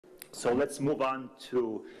So let's move on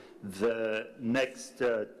to the next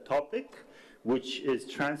topic, which is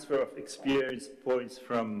transfer of experience points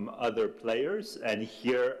from other players. And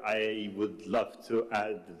here I would love to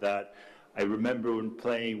add that I remember when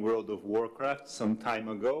playing World of Warcraft some time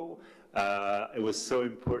ago, it was so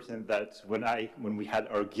important that when we had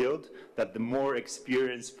our guild, that the more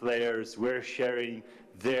experienced players were sharing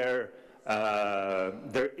their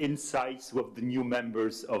insights with the new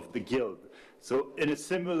members of the guild. So in a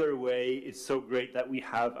similar way, it's so great that we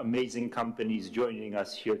have amazing companies joining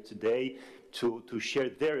us here today to share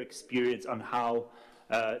their experience on how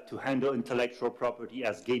to handle intellectual property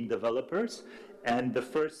as game developers. And the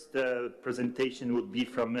first presentation would be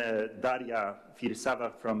from Darya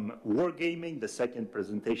Firsava from Wargaming, the second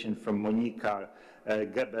presentation from Monika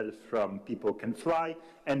Gebel from People Can Fly,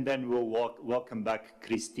 and then we'll welcome back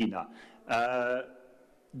Kristina.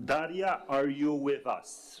 Darya, are you with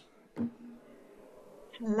us?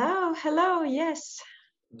 Hello, hello, yes.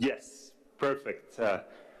 Yes, perfect.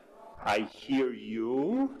 I hear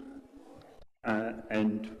you,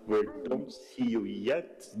 and we don't see you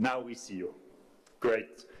yet. Now we see you.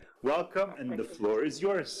 Great. Welcome, and the floor is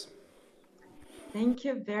yours. Thank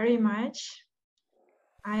you very much.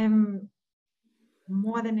 I am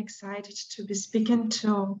more than excited to be speaking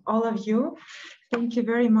to all of you. Thank you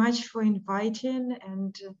very much for inviting.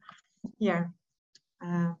 And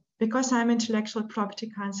because I'm intellectual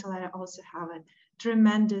property counsel, I also have a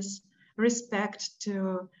tremendous respect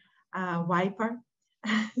to WIPO.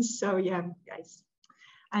 So yeah, guys,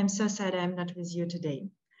 I'm so sad I'm not with you today.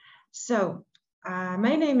 So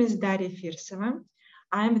my name is Darya Firsava.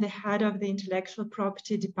 I'm the head of the intellectual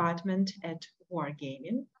property department at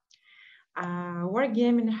Wargaming.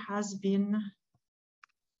 Wargaming has been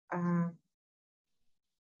on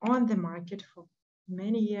the market for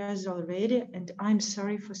many years already, and I'm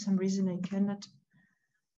sorry, for some reason I cannot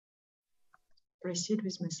proceed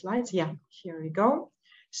with my slides. Yeah, here we go.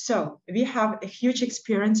 So we have a huge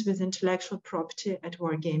experience with intellectual property at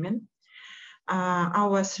Wargaming.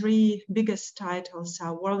 Our three biggest titles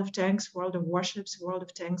are World of Tanks, World of Warships, World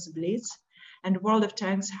of Tanks Blitz. And World of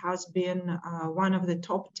Tanks has been one of the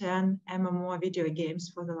top 10 MMO video games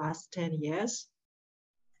for the last 10 years.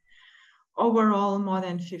 Overall, more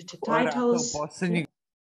than 50 titles.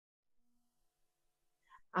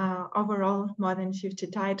 Overall, more than 50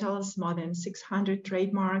 titles, more than 600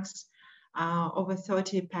 trademarks, over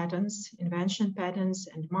 30 patents, invention patents,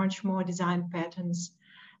 and much more design patents,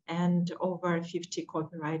 and over 50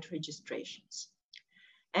 copyright registrations.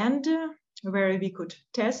 And where we could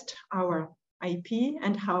test our IP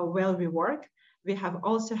and how well we work, we have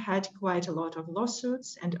also had quite a lot of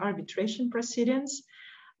lawsuits and arbitration proceedings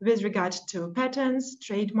with regard to patents,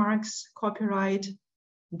 trademarks, copyright,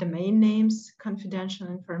 domain names, confidential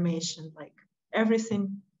information, like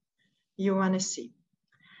everything you want to see.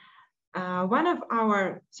 One of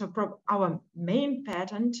our main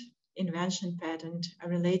patent, invention patent,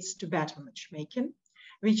 relates to battle matchmaking,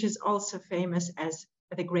 which is also famous as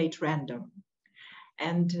the Great Random.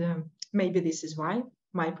 And maybe this is why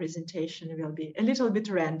my presentation will be a little bit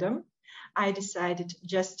random. I decided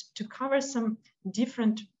just to cover some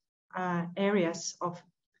different areas of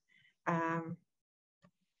the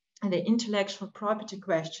intellectual property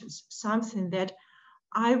questions, something that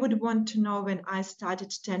I would want to know when I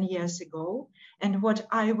started 10 years ago, and what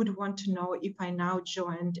I would want to know if I now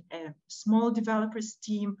joined a small developers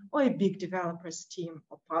team or a big developers team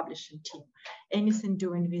or publishing team, anything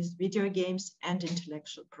doing with video games and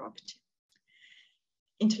intellectual property.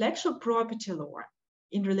 Intellectual property law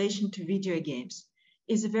in relation to video games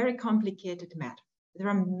is a very complicated matter. There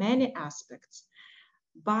are many aspects,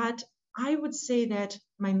 but I would say that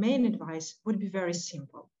my main advice would be very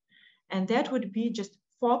simple. And that would be just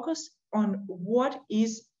focus on what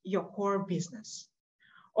is your core business.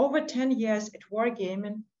 Over 10 years at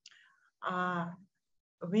Wargaming,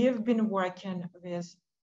 we have been working with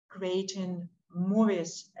creating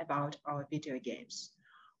movies about our video games,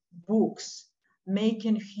 books,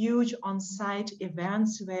 making huge on-site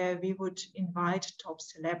events where we would invite top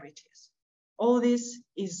celebrities. All this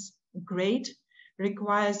is great,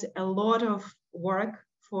 requires a lot of work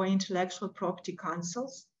for intellectual property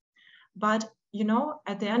counsels. But, you know,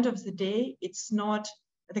 at the end of the day, it's not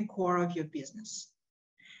the core of your business.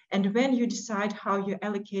 And when you decide how you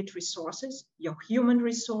allocate resources, your human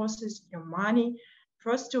resources, your money,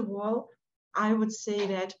 first of all, I would say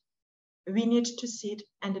that we need to sit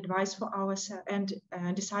and advise for ourselves and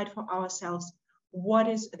decide for ourselves what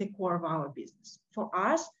is the core of our business. For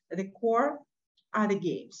us, the core are the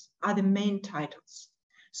games, are the main titles.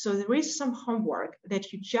 So there is some homework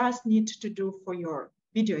that you just need to do for your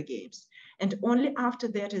video games. And only after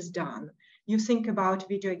that is done, you think about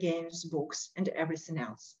video games, books, and everything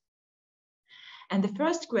else. And the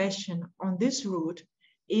first question on this route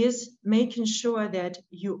is making sure that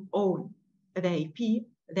you own the IP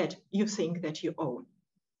that you think that you own.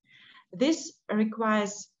 This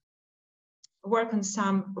requires work on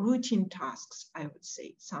some routine tasks, I would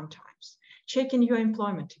say, sometimes. Checking your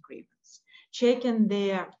employment agreements, checking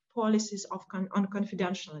the policies on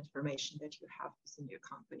confidential information that you have within your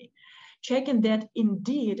company, checking that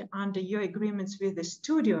indeed under your agreements with the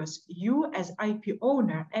studios, you as IP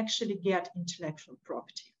owner actually get intellectual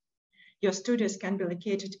property. Your studios can be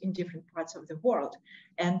located in different parts of the world,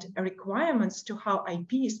 and requirements to how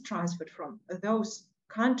IP is transferred from those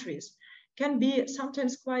countries can be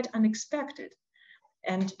sometimes quite unexpected,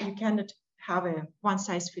 and you cannot have a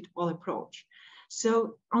one-size-fits-all approach.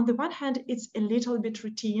 So on the one hand, it's a little bit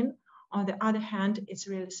routine. On the other hand, it's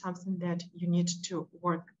really something that you need to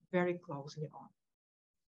work very closely on.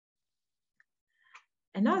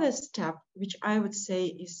 Another step, which I would say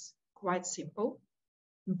is quite simple,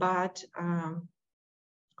 but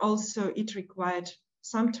also it required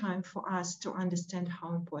some time for us to understand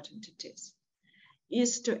how important it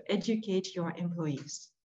is to educate your employees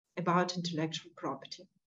about intellectual property.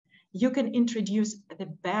 You can introduce the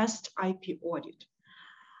best IP audit,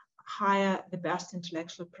 hire the best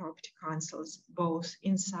intellectual property counsels, both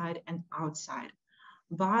inside and outside.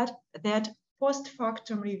 But that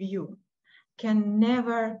post-factum review can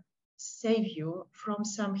never save you from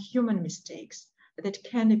some human mistakes that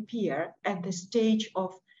can appear at the stage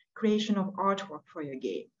of creation of artwork for your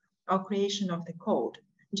game or creation of the code.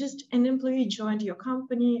 Just an employee joined your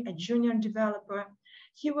company, a junior developer.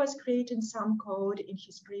 He was creating some code in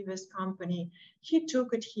his previous company. He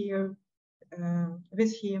took it here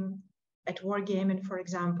with him at Wargaming, for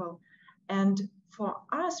example. And for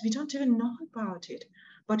us, we don't even know about it.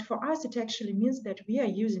 But for us, it actually means that we are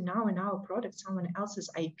using now in our product someone else's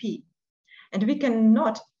IP. And we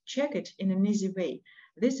cannot check it in an easy way.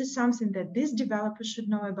 This is something that this developer should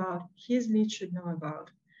know about, his lead should know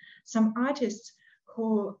about. Some artists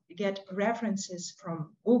who get references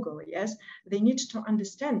from Google, yes, they need to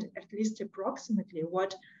understand at least approximately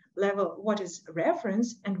what is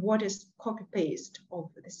reference and what is copy-paste of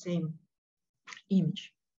the same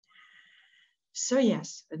image. So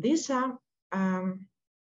yes, these are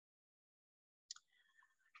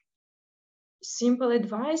simple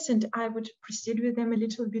advice, and I would proceed with them a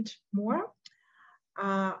little bit more.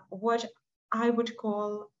 What I would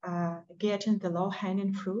call getting the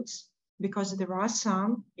low-hanging fruits, because there are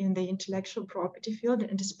some in the intellectual property field,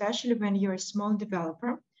 and especially when you're a small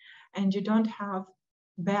developer and you don't have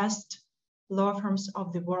best law firms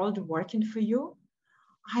of the world working for you,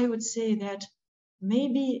 I would say that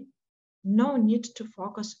maybe no need to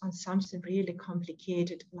focus on something really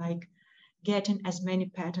complicated like getting as many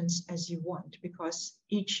patents as you want, because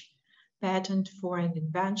each patent for an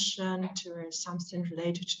invention to something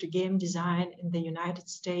related to game design in the United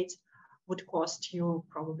States would cost you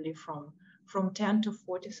probably from 10 to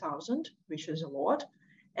 40,000, which is a lot.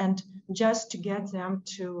 And just to get them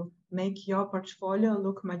to make your portfolio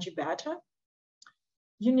look much better,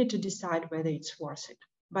 you need to decide whether it's worth it.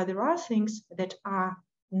 But there are things that are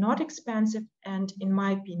not expensive and, in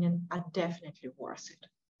my opinion, are definitely worth it.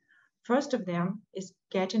 First of them is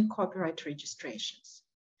getting copyright registrations.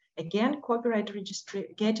 Again,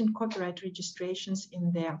 getting copyright registrations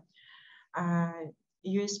in the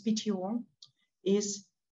USPTO is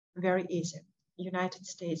very easy. United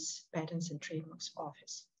States Patents and Trademarks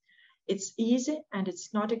Office. It's easy and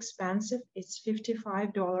it's not expensive. It's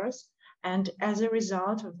 $55. And as a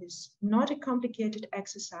result of this not a complicated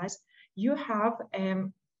exercise, you have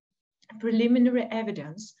preliminary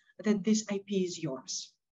evidence that this IP is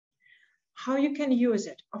yours. How you can use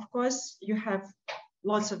it? Of course, you have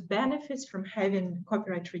lots of benefits from having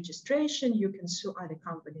copyright registration. You can sue other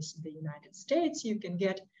companies in the United States. You can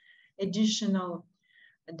get additional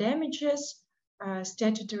damages,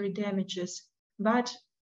 statutory damages. But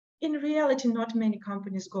in reality, not many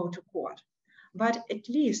companies go to court. But at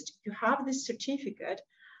least you have this certificate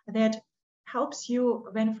that helps you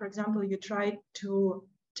when, for example, you try to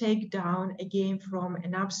take down a game from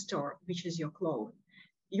an app store, which is your clone.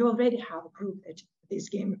 You already have proof that this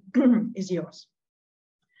game is yours.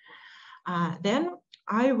 Then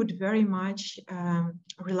I would very much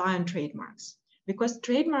rely on trademarks, because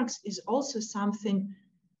trademarks is also something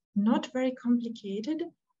not very complicated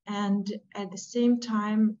and at the same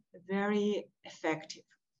time very effective.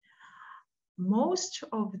 Most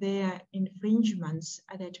of the infringements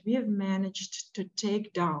that we have managed to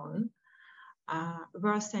take down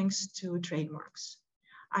were thanks to trademarks.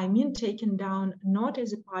 I mean taken down not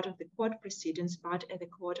as a part of the court proceedings, but at the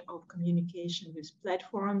court of communication with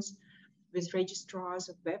platforms, with registrars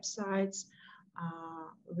of websites,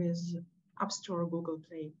 with App Store, Google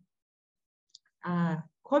Play.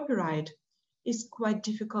 Copyright is quite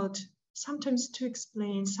difficult sometimes to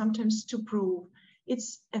explain, sometimes to prove.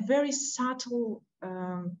 It's a very subtle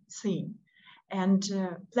thing. And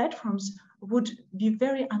platforms would be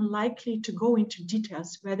very unlikely to go into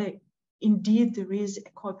details whether indeed there is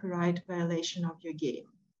a copyright violation of your game.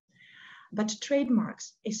 But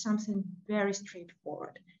trademarks is something very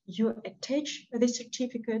straightforward. You attach the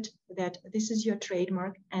certificate that this is your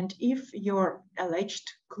trademark, and if your alleged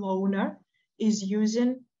cloner is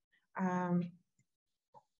using a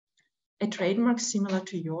trademark similar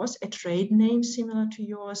to yours, a trade name similar to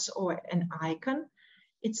yours, or an icon,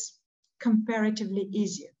 it's comparatively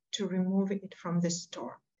easier to remove it from the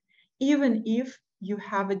store. Even if you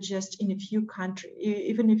have it just in a few countries,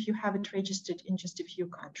 even if you have it registered in just a few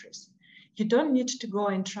countries. You don't need to go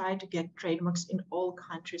and try to get trademarks in all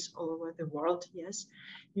countries all over the world, yes.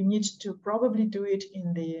 You need to probably do it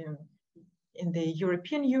in the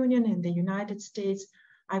European Union, in the United States.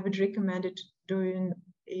 I would recommend doing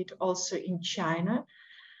it also in China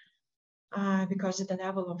because the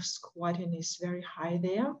level of squatting is very high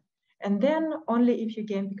there. And then only if your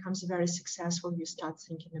game becomes very successful, you start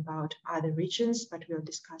thinking about other regions, but we'll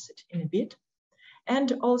discuss it in a bit.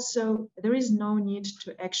 And also, there is no need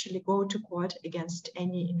to actually go to court against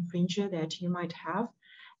any infringer that you might have.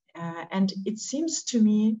 And it seems to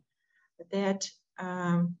me that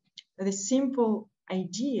the simple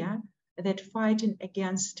idea that fighting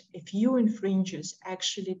against a few infringers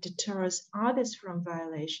actually deters others from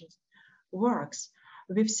violations works.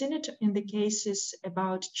 We've seen it in the cases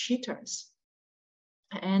about cheaters.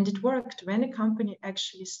 And it worked when a company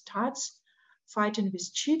actually starts fighting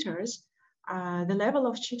with cheaters. The level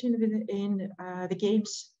of cheating within the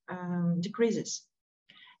games decreases.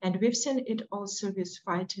 And we've seen it also with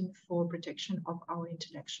fighting for protection of our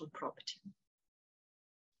intellectual property.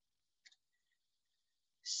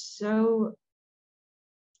 So,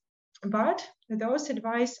 but those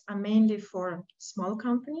advice are mainly for small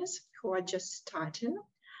companies who are just starting.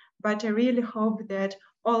 But I really hope that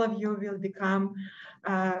all of you will become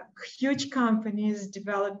huge companies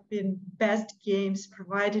developing best games,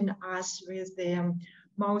 providing us with the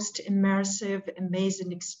most immersive,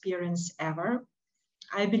 amazing experience ever.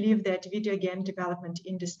 I believe that video game development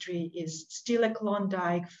industry is still a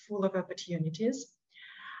Klondike full of opportunities.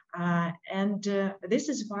 This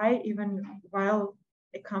is why even while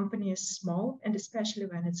a company is small, and especially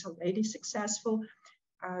when it's already successful,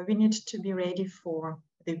 we need to be ready for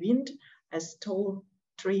the wind, as tall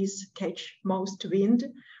trees catch most wind.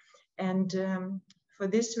 And for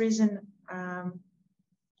this reason,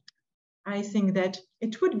 I think that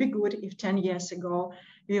it would be good if 10 years ago,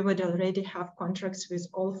 we would already have contracts with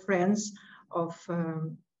all friends of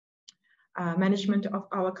management of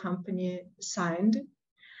our company signed.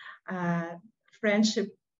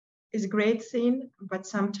 Friendship is a great thing, but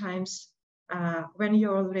sometimes when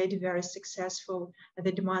you're already very successful,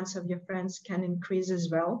 the demands of your friends can increase as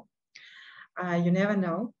well. You never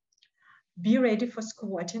know. Be ready for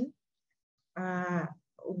squatting.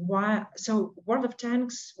 So World of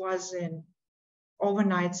Tanks was an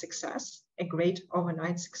overnight success, a great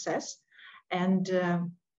overnight success. And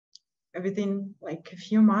within like a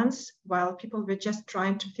few months, while people were just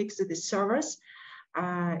trying to fix the servers,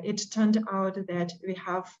 it turned out that we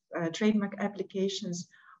have trademark applications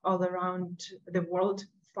all around the world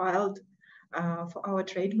filed for our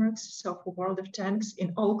trademarks. So for World of Tanks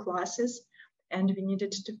in all classes, and we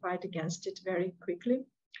needed to fight against it very quickly.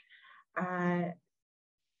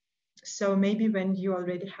 So maybe when you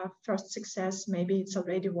already have first success, maybe it's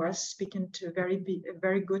already worth speaking to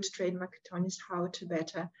very good trademark attorneys how to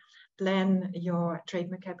better plan your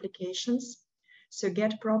trademark applications. So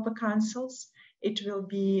get proper counsels. It will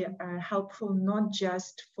be helpful not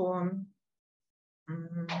just for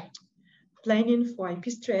planning for IP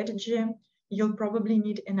strategy. You'll probably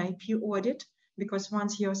need an IP audit, because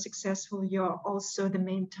once you're successful, you're also the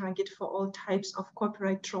main target for all types of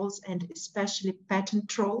copyright trolls, and especially patent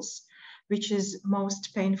trolls, which is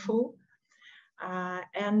most painful.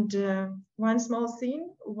 One small thing,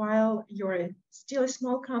 while you're still a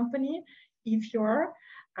small company, if you're,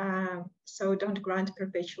 so don't grant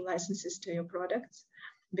perpetual licenses to your products,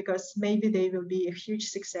 because maybe they will be a huge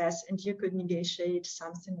success and you could negotiate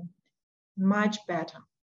something much better.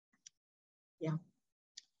 Yeah.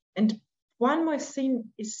 And one more thing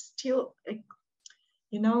is still,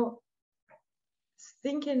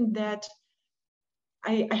 thinking that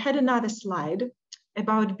I had another slide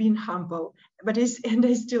about being humble, but and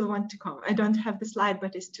I still want to comment. I don't have the slide,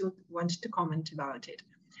 but I still want to comment about it.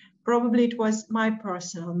 Probably it was my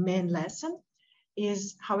personal main lesson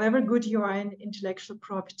is however good you are in intellectual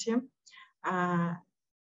property,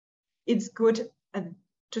 it's good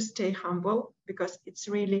to stay humble because it's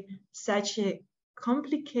really such a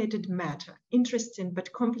complicated matter, interesting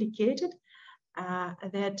but complicated,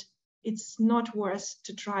 that it's not worth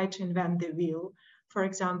to try to invent the wheel. For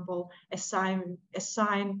example,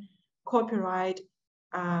 assign copyright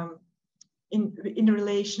in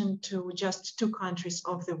relation to just 2 countries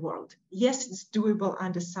of the world. Yes, it's doable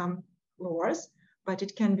under some laws, but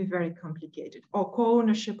it can be very complicated. Or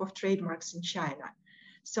co-ownership of trademarks in China.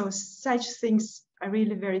 So such things are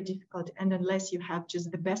really very difficult, and unless you have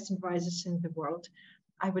just the best advisors in the world,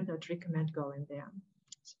 I would not recommend going there.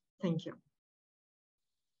 So, thank you.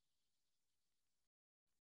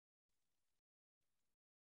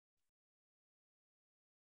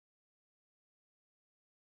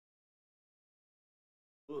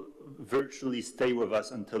 Virtually stay with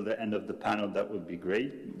us until the end of the panel. That would be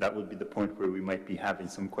great. That would be the point where we might be having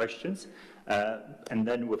some questions. And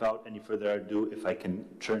then without any further ado, if I can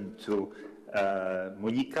turn to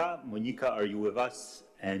Monika. Monika, are you with us?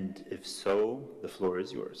 And if so, the floor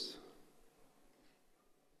is yours.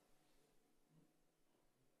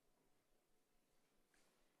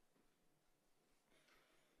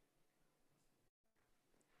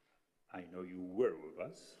 I know you were with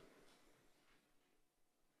us.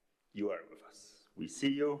 You are with us. We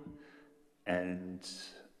see you, and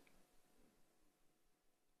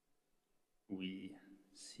we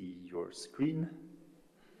see your screen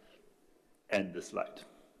and the slide.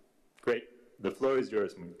 Great. The floor is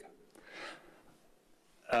yours, Monika.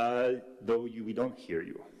 Though we don't hear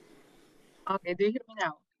you. Okay, do you hear me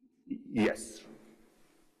now? Yes.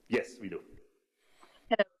 Yes, we do.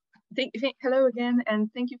 Hello again, and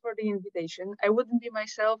thank you for the invitation. I wouldn't be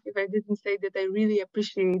myself if I didn't say that I really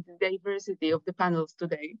appreciate the diversity of the panels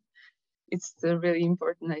today. It's really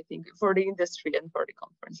important, I think, for the industry and for the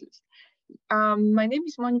conferences. My name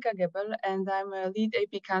is Monika Gebel, and I'm a lead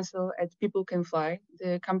AP Counsel at People Can Fly,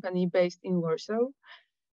 the company based in Warsaw.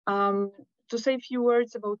 To say a few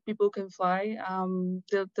words about People Can Fly,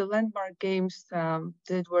 the landmark games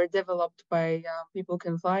that were developed by People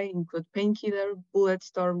Can Fly include Painkiller,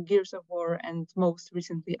 Bulletstorm, Gears of War, and most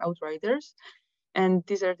recently Outriders. And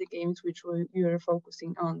these are the games which we are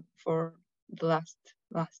focusing on for the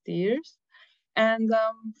last years. And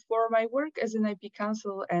for my work as an IP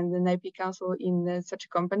counsel and an IP counsel in such a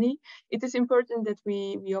company, it is important that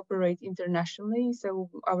we operate internationally. So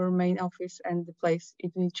our main office and the place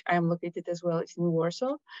in which I am located as well is in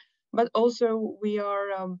Warsaw. But also we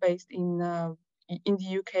are based in the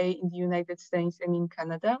UK, in the United States, and in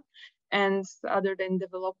Canada. And other than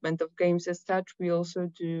development of games as such, we also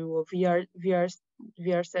do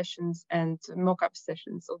VR sessions and mock-up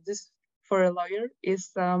sessions. So this, for a lawyer,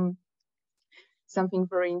 is something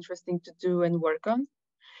very interesting to do and work on.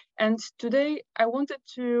 And today I wanted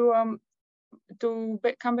to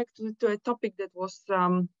come back to a topic that was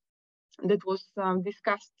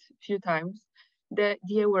discussed a few times, the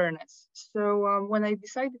awareness. So when I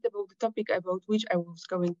decided about the topic about which I was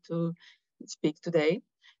going to speak today,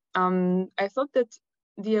 I thought that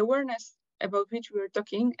the awareness about which we were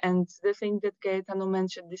talking, and the thing that Gaetano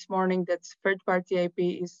mentioned this morning, that third-party IP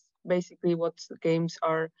is basically what games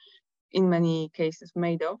are in many cases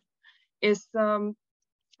made of, is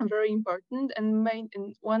very important, and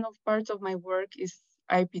one of parts of my work is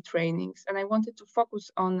IP trainings. And I wanted to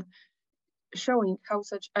focus on showing how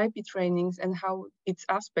such IP trainings and how its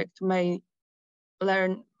aspect may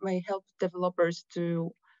help developers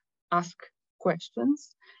to ask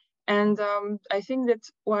questions. And I think that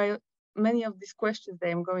while many of these questions that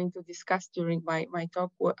I'm going to discuss during my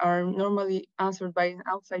talk are normally answered by an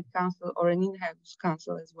outside counsel or an in-house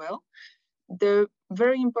counsel as well, the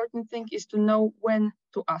very important thing is to know when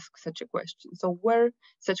to ask such a question. So where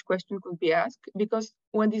such question could be asked, because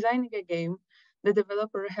when designing a game, the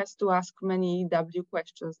developer has to ask many W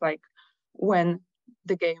questions, like when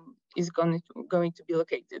the game is going to be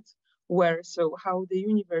located, where, so how the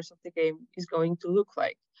universe of the game is going to look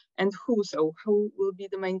like, and who, so who will be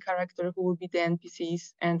the main character, who will be the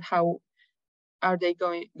NPCs, and how are they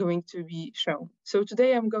going to be shown. So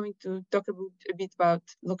today I'm going to talk a bit about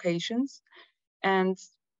locations and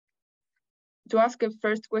to ask a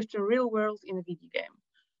first question, real world in a video game.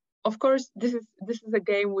 Of course, this is a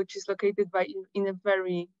game which is located in a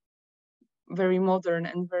very, very modern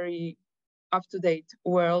and very up-to-date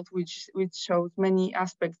world, which shows many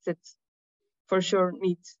aspects that for sure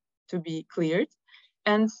need to be cleared.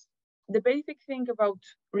 And the basic thing about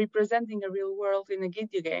representing a real world in a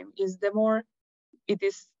video game is the more it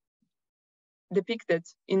is depicted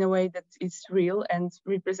in a way that is real and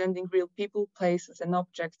representing real people, places, and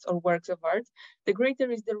objects or works of art, the greater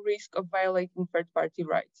is the risk of violating third-party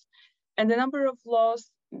rights. And the number of laws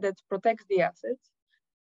that protect the assets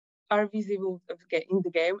are visible in the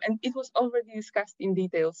game, and it was already discussed in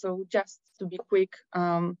detail. So just to be quick,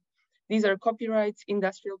 these are copyrights,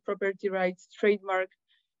 industrial property rights, trademark,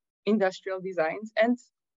 industrial designs, and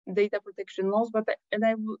data protection laws. But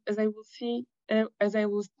as I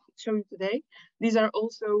will show you today, these are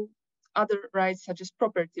also other rights such as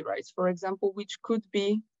property rights, for example, which could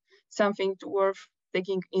be something worth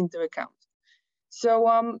taking into account. So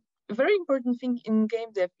a very important thing in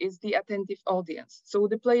game dev is the attentive audience. So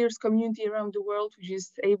the players community around the world, which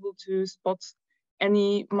is able to spot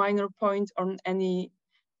any minor point on any,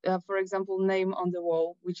 for example, name on the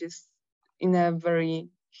wall, which is in a very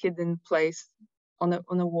hidden place on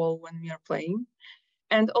a wall when we are playing.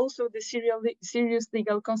 And also the serious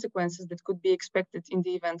legal consequences that could be expected in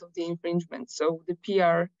the event of the infringement. So the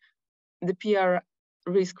PR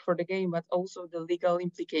risk for the game, but also the legal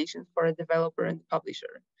implications for a developer and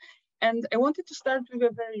publisher. And I wanted to start with a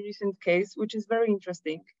very recent case, which is very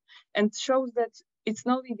interesting and shows that it's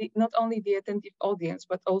not only the attentive audience,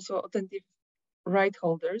 but also attentive right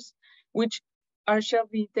holders, which shall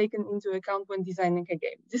be taken into account when designing a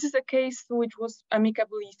game. This is a case which was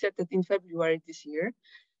amicably settled in February this year.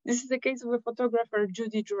 This is a case of a photographer,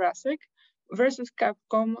 Judy Jurasek, versus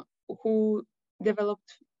Capcom, who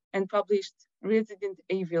developed and published Resident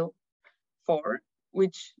Evil 4,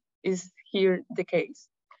 which is here the case.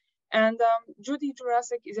 And Judy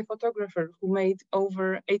Jurasek is a photographer who made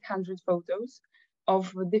over 800 photos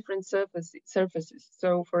of different surfaces.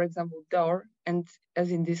 So, for example, door, and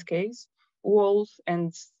as in this case, walls,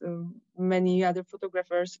 and many other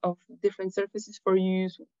photographers of different surfaces for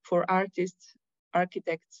use for artists,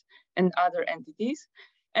 architects, and other entities.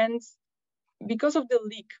 And because of the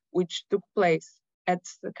leak which took place at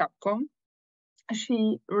Capcom,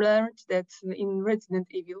 she learned that in Resident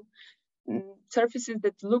Evil, surfaces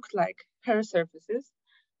that looked like her surfaces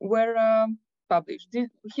were published.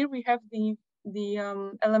 Here we have the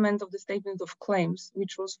element of the statement of claims,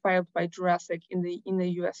 which was filed by Jurasek in the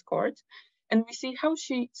US court. And we see how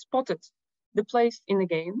she spotted the place in the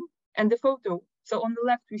game and the photo. So on the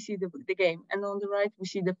left, we see the game, and on the right, we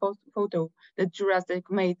see the photo that Jurasek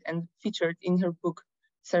made and featured in her book,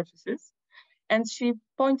 Surfaces. And she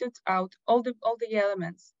pointed out all the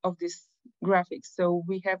elements of this graphics. So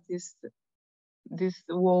we have this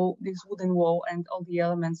wall, this wooden wall, and all the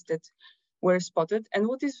elements that were spotted. And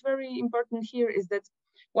what is very important here is that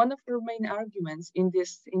one of her main arguments in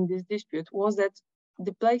this dispute was that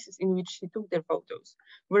the places in which she took their photos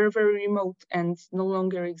were very remote and no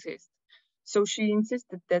longer exist. So she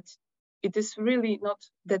insisted that it is really not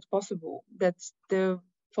that possible that the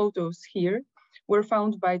photos here were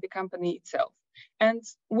found by the company itself. And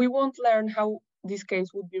we won't learn how this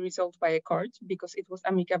case would be resolved by a court because it was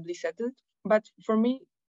amicably settled. But for me,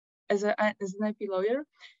 as an IP lawyer,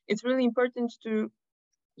 it's really important to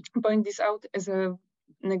point this out as an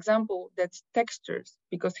example that textures,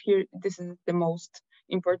 because here this is the most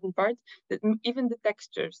important part, that even the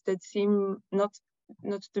textures that seem not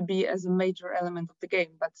to be as a major element of the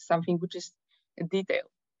game, but something which is a detail,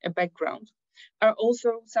 a background, are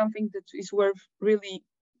also something that is worth really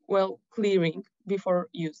well clearing before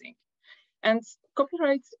using. And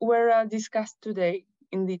copyrights were discussed today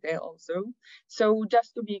in detail also. So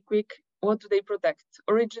just to be quick, what do they protect?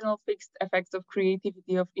 Original fixed effects of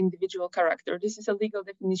creativity of individual character. This is a legal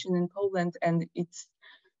definition in Poland, and it's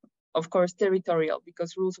of course territorial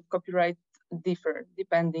because rules of copyright differ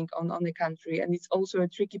depending on the country. And it's also a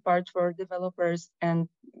tricky part for developers and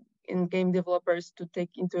in-game developers to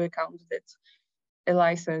take into account that a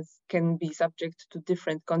license can be subject to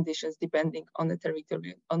different conditions depending on the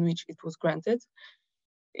territory on which it was granted.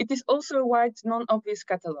 It is also a wide, non-obvious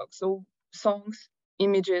catalog. So songs,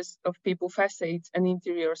 images of people, facades and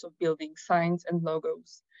interiors of buildings, signs and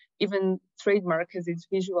logos. Even trademark has its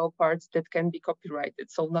visual parts that can be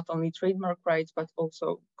copyrighted. So not only trademark rights, but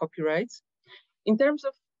also copyrights. In terms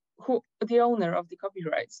of who the owner of the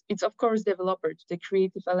copyrights, it's of course developer to the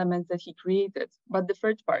creative elements that he created, but the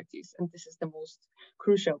third parties, and this is the most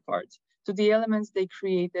crucial part, to the elements they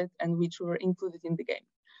created and which were included in the game.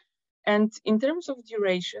 And in terms of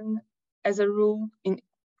duration, as a rule,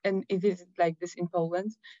 and it is like this in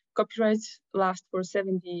Poland, copyrights last for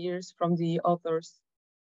 70 years from the author's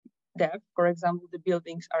death, for example, the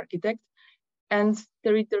building's architect, and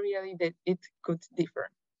territorially that it could differ.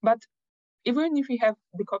 But even if we have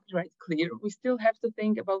the copyright clear, we still have to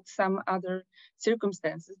think about some other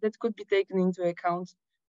circumstances that could be taken into account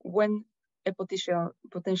when a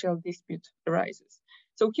potential dispute arises.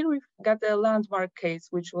 So here we've got a landmark case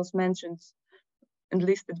which was mentioned and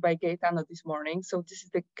listed by Gaetano this morning. So this is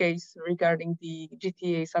the case regarding the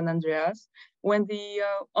GTA San Andreas. When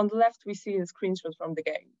on the left we see a screenshot from the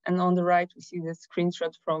game, and on the right we see the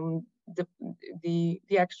screenshot from the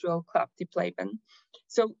actual club, the playpen.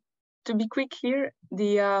 So to be quick here,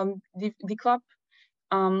 the club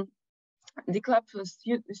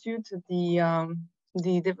sued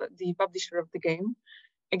the publisher of the game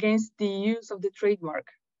against the use of the trademark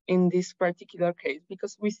in this particular case,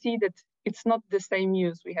 because we see that it's not the same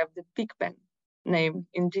use. We have the Pigpen name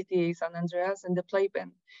in GTA San Andreas and the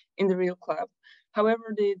Playpen in the real club.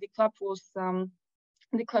 However, the club was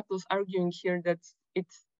arguing here that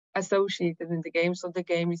it's associated in the game, so the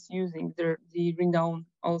game is using the renown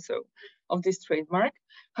also of this trademark.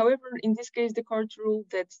 However, in this case, the court ruled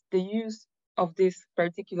that the use of this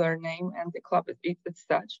particular name and the club as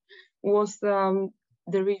such was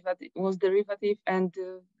derivative, and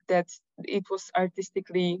that it was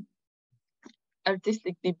artistically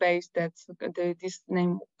based, that this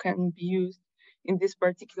name can be used in this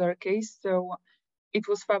particular case. So it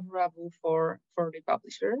was favorable for the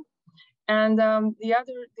publisher. And the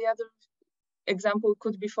other example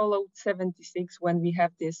could be followed 76, when we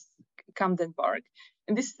have this Camden Park.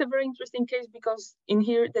 And this is a very interesting case because in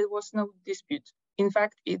here there was no dispute. In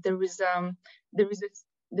fact, there is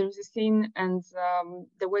a scene, and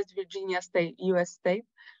the West Virginia state, U.S. state,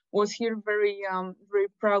 was here very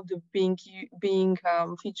proud of being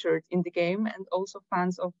featured in the game, and also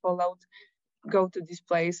fans of Fallout go to this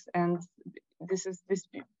place, and this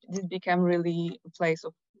became really a place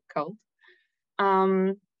of cult.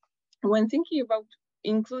 When thinking about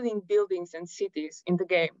including buildings and cities in the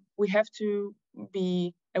game, we have to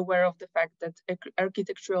be aware of the fact that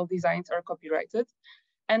architectural designs are copyrighted.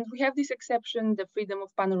 And we have this exception, the freedom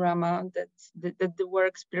of panorama, that the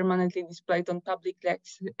works permanently displayed on publicly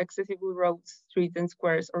accessible roads, streets, and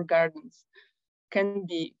squares or gardens can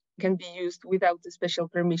be used without the special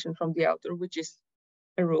permission from the author, which is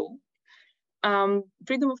a rule.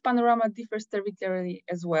 Freedom of panorama differs territorially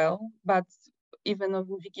as well, but even on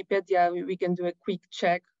Wikipedia, we can do a quick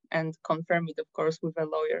check and confirm it, of course, with a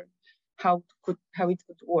lawyer, how it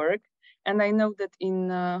could work. And I know that in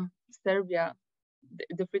Serbia,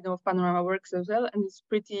 the freedom of panorama works as well, and it's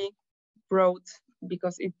pretty broad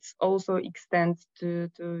because it also extends to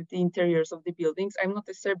the interiors of the buildings. I'm not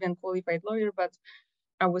a Serbian qualified lawyer, but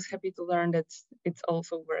I was happy to learn that it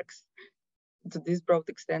also works to this broad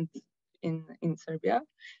extent in Serbia.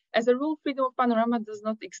 As a rule, freedom of panorama does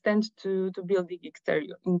not extend to building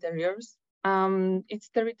interiors. It's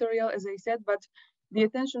territorial, as I said, but the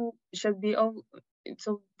attention should be all.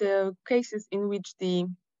 So the cases in which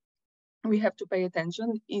we have to pay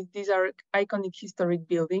attention is these are iconic historic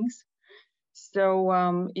buildings. So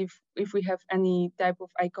if we have any type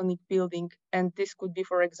of iconic building, and this could be,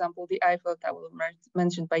 for example, the Eiffel Tower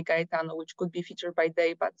mentioned by Gaetano, which could be featured by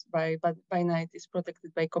day, but by night is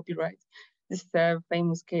protected by copyright. This is a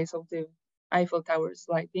famous case of the Eiffel Tower's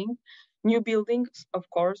lighting. New buildings, of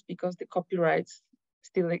course, because the copyrights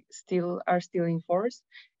are still in force,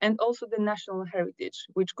 and also the national heritage,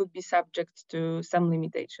 which could be subject to some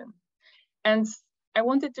limitation. And I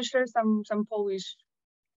wanted to share some Polish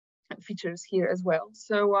features here as well.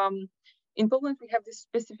 So in Poland, we have this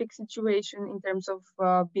specific situation in terms of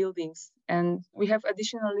buildings, and we have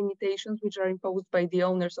additional limitations which are imposed by the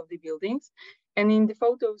owners of the buildings. And in the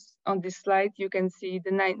photos on this slide, you can see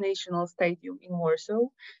the National Stadium in Warsaw,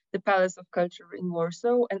 the Palace of Culture in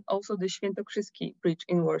Warsaw, and also the Świętokrzyski Bridge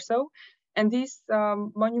in Warsaw. And these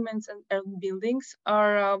monuments and buildings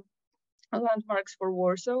are landmarks for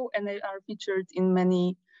Warsaw, and they are featured in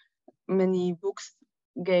many books,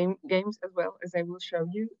 games as well, as I will show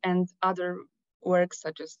you, and other works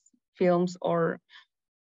such as films or,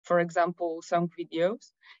 for example, song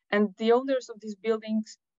videos. And the owners of these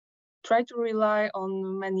buildings try to rely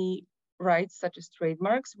on many rights such as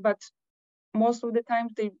trademarks, but most of the time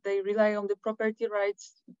they rely on the property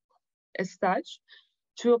rights as such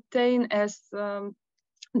to obtain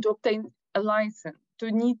a license. To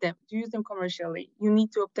use them commercially, you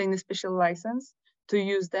need to obtain a special license to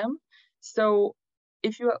use them. So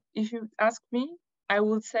if you ask me, I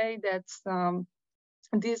would say that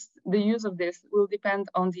the use of this will depend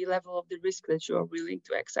on the level of the risk that you are willing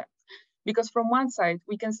to accept. Because from one side,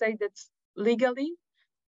 we can say that legally,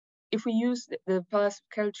 if we use the Palace of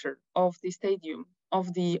Culture of the stadium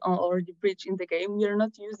of the already bridge in the game, we are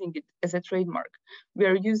not using it as a trademark. We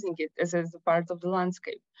are using it as a part of the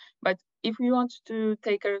landscape. But if we want to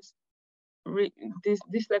take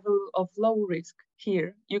this level of low risk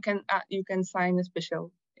here, you can sign a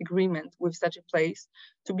special agreement with such a place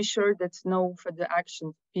to be sure that no further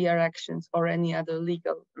actions, PR actions, or any other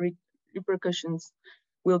legal repercussions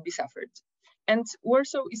will be suffered. And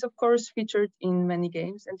Warsaw is, of course, featured in many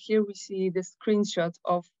games. And here we see the screenshot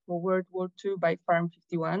of World War II by Farm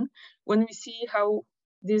 51, when we see how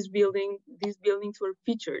these buildings were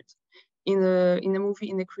featured in a movie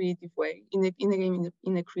in a creative way, in a game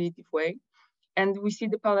in a creative way. And we see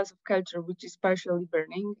the Palace of Culture, which is partially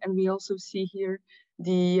burning. And we also see here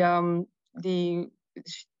the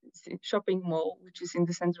shopping mall, which is in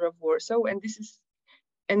the center of Warsaw. And this is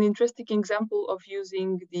an interesting example of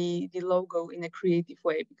using the logo in a creative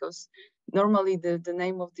way, because normally the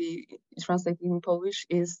name of the translated in Polish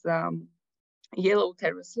is Yellow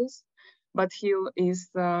Terraces, but here is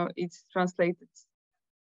it's translated.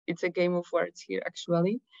 It's a game of words here,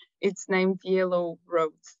 actually. It's named Yellow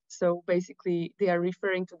Roads. So basically they are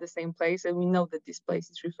referring to the same place, and we know that this place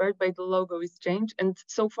is referred, but the logo is changed. And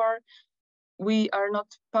so far we are not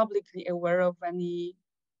publicly aware of any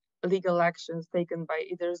legal actions taken by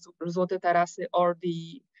either Złote Tarasy or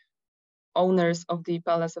the owners of the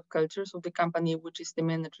Palace of Culture, so the company which is the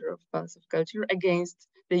manager of Palace of Culture, against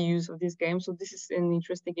the use of this game. So this is an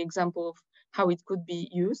interesting example of how it could be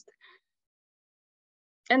used.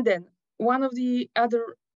 And then one of the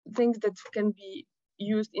other things that can be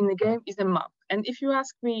used in the game is a map. And if you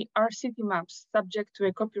ask me, are city maps subject to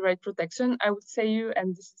a copyright protection? I would say you,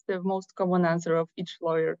 and this is the most common answer of each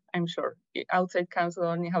lawyer, I'm sure, outside counsel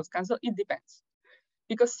or in-house counsel, it depends.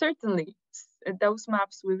 Because certainly those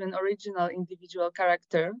maps with an original individual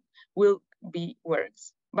character will be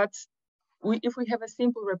works. But if we have a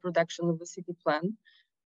simple reproduction of the city plan,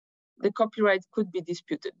 the copyright could be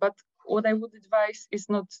disputed. But what I would advise is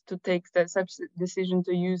not to take such decision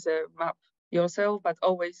to use a map yourself, but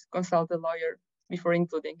always consult a lawyer before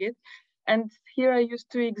including it. And here I use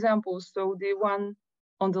two examples. So the one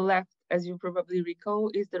on the left, as you probably recall,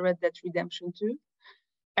 is the Red Dead Redemption 2.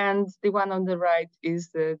 And the one on the right is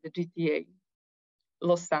the GTA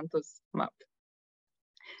Los Santos map.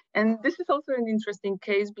 And this is also an interesting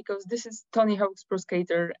case because this is Tony Hawk's Pro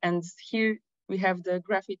Skater. And here we have the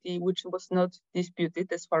graffiti, which was not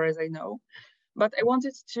disputed as far as I know. But I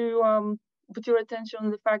wanted to put your attention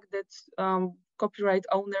on the fact that copyright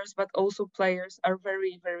owners, but also players are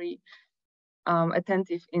very, very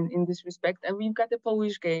attentive in this respect. And we've got a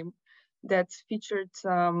Polish game that featured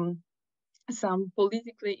some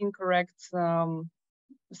politically incorrect,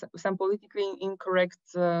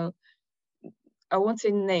 I won't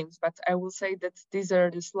say names, but I will say that these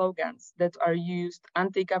are the slogans that are used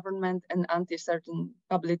anti-government and anti-certain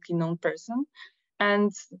publicly known person.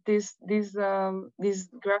 And these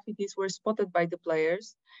graffitis were spotted by the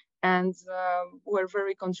players and were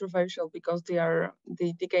very controversial because the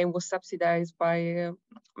game was subsidized by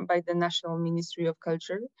the National Ministry of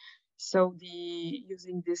Culture. So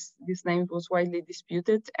using this name was widely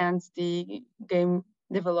disputed, and the game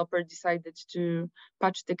developer decided to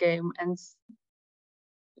patch the game and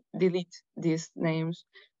delete these names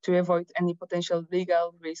to avoid any potential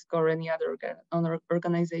legal risk or any other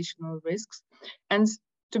organizational risks. And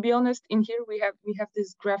to be honest, in here we have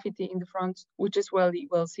this graffiti in the front, which is well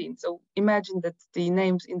seen. So imagine that the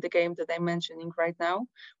names in the game that I'm mentioning right now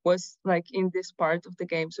was like in this part of the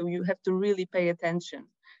game. So you have to really pay attention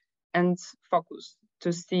and focus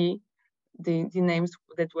to see the names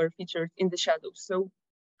that were featured in the shadows. So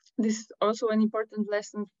this is also an important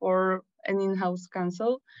lesson for an in-house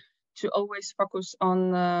counsel to always focus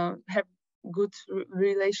on have good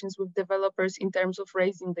relations with developers in terms of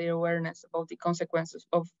raising their awareness about the consequences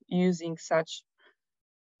of using such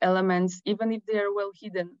elements, even if they are well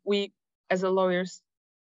hidden. We, as lawyers,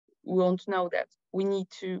 won't know that. We need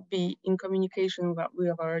to be in communication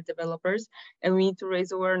with our developers, and we need to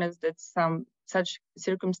raise awareness that some such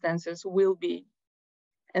circumstances will be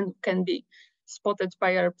and can be spotted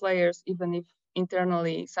by our players, even if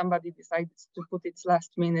internally somebody decides to put it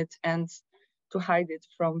last minute and to hide it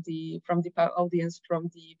from the audience, from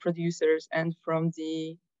the producers, and from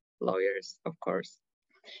the lawyers, of course.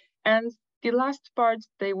 And the last part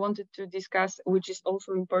they wanted to discuss, which is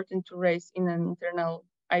also important to raise in an internal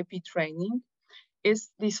IP training, is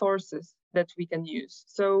the sources that we can use.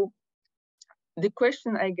 So the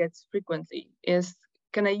question I get frequently is,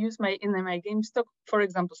 can I use in my game stock, for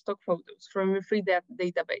example, stock photos from a free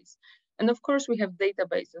database? And of course, we have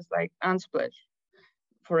databases like Unsplash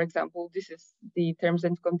for example, this is the terms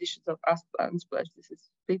and conditions of Unsplash. This is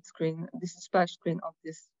split screen. This is splash screen of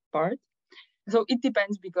this part. So it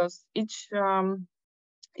depends, because each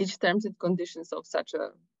terms and conditions of such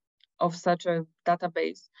a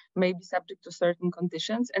database may be subject to certain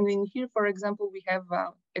conditions. And in here, for example, we have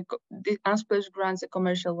the Unsplash grants a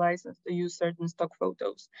commercial license to use certain stock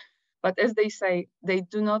photos. But as they say, they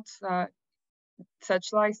do not,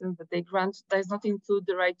 such license that they grant does not include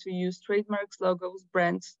the right to use trademarks, logos,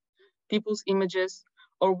 brands, people's images,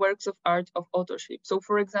 or works of art of authorship. So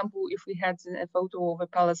for example, if we had a photo of a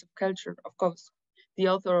palace of culture, of course, the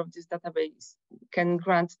author of this database can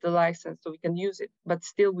grant the license so we can use it, but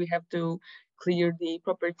still we have to clear the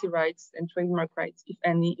property rights and trademark rights, if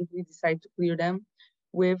any, if we decide to clear them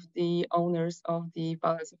with the owners of the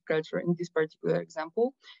palace of culture in this particular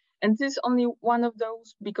example. And this is only one of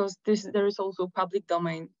those, because there is also public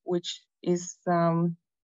domain, which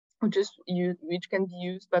can be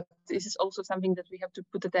used, but this is also something that we have to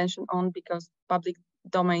put attention on, because public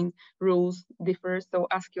domain rules differ. So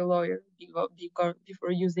ask your lawyer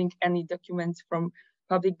before using any documents from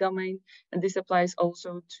public domain. And this applies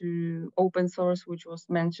also to open source, which was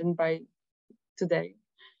mentioned by today.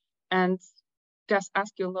 And just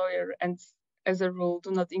ask your lawyer, and as a rule,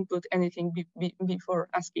 do not include anything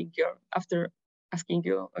after asking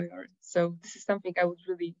your lawyer. So this is something I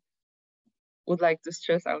would like to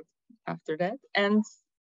stress out after that. And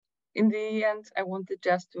in the end, I wanted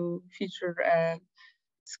just to feature a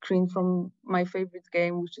screen from my favorite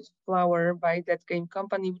game, which is Flower by That Game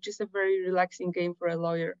Company, which is a very relaxing game for a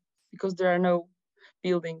lawyer, because there are no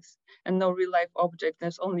buildings and no real life objects.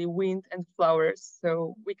 There's only wind and flowers.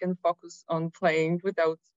 So we can focus on playing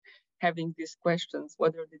without having these questions,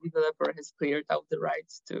 whether the developer has cleared out the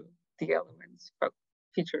rights to the elements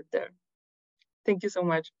featured there. Thank you so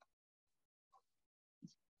much.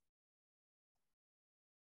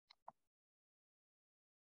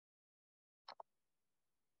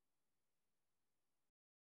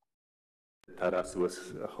 Taras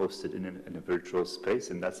was hosted in a virtual space,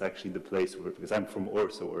 and that's actually the place where, because I'm from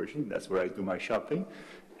Warsaw originally, that's where I do my shopping,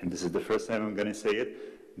 and this is the first time I'm going to say it.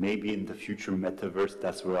 Maybe in the future metaverse,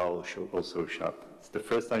 that's where I'll also shop. It's the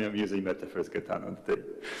first time I'm using metaverse Gaetano today.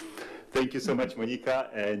 Thank you so much, Monika,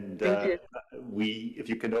 and if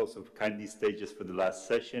you can also kindly stay just for the last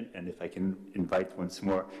session, and if I can invite once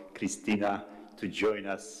more Kristina to join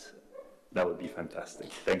us, that would be fantastic.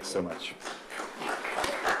 Thanks so much.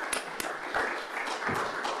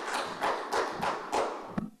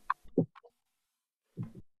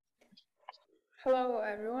 Hello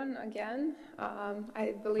everyone again.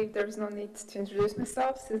 I believe there's no need to introduce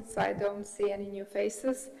myself since I don't see any new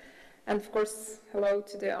faces. And of course, hello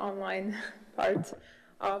to the online part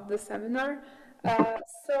of the seminar.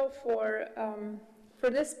 So for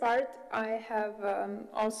this part, I have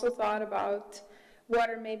also thought about what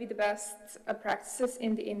are maybe the best practices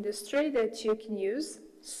in the industry that you can use.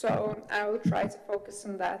 So I will try to focus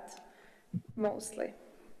on that mostly.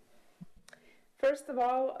 First of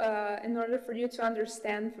all, in order for you to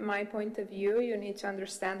understand my point of view, you need to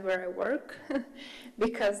understand where I work,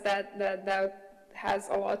 because that has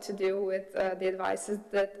a lot to do with the advices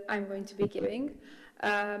that I'm going to be giving.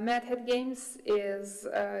 Mad Hat Games is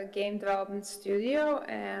a game development studio,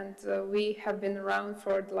 and we have been around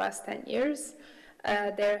for the last 10 years.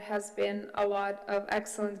 There has been a lot of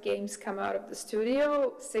excellent games come out of the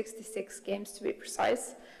studio, 66 games to be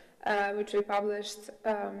precise, which we published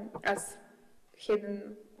as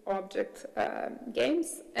hidden object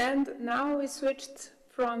games. And now we switched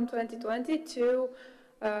from 2020 to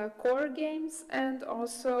core games, and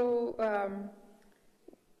also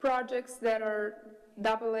projects that are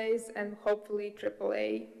AA's and hopefully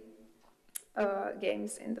AAA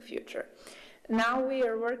games in the future. Now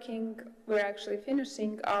we're actually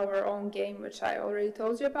finishing our own game, which I already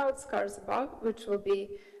told you about, Scars Above, which will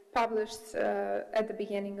be published at the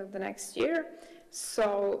beginning of the next year.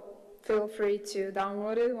 So feel free to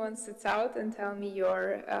download it once it's out and tell me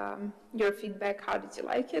your feedback. How did you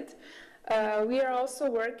like it? We are also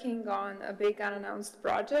working on a big unannounced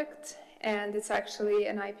project, and it's actually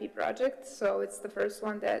an IP project, so it's the first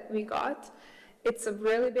one that we got. It's a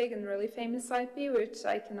really big and really famous IP, which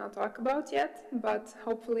I cannot talk about yet, but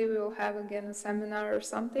hopefully we will have again a seminar or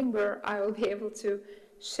something where I will be able to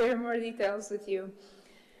share more details with you.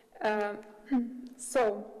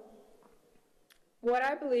 So, what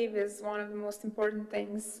I believe is one of the most important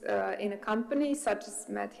things in a company such as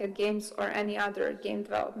Mad Hat Games or any other game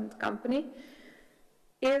development company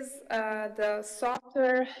is the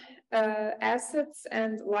software assets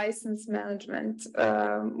and license management.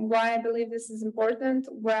 Why I believe this is important?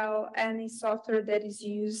 Well, any software that is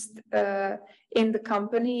used in the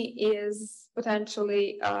company is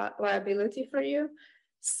potentially a liability for you.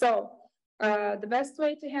 So the best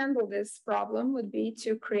way to handle this problem would be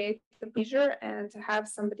to create a procedure and to have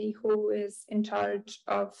somebody who is in charge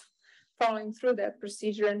of following through that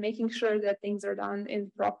procedure and making sure that things are done in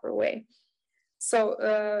the proper way. So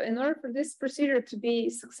in order for this procedure to be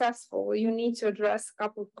successful, you need to address a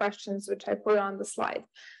couple of questions which I put on the slide.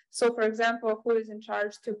 So for example, who is in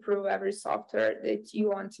charge to approve every software that you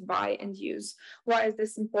want to buy and use? Why is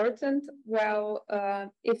this important? Well,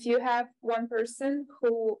 if you have one person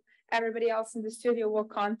who everybody else in the studio will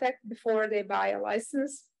contact before they buy a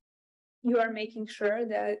license, you are making sure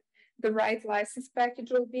that the right license package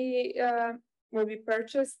will be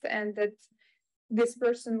purchased, and that this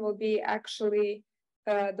person will be actually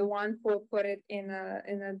the one who will put it in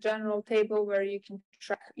a general table where you can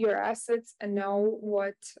track your assets and know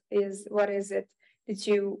what is it that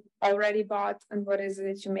you already bought and what is it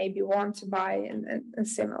that you maybe want to buy and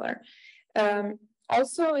similar.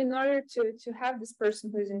 Also, in order to have this person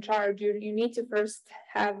who is in charge, you need to first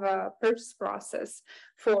have a purchase process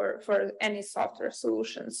for any software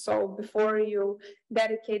solution. So before you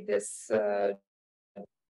dedicate this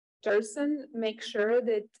person, make sure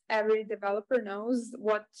that every developer knows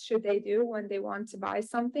what should they do when they want to buy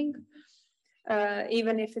something,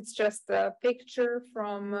 even if it's just a picture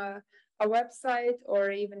from a website, or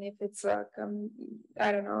even if it's a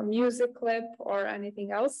music clip or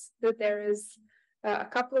anything else, that there is a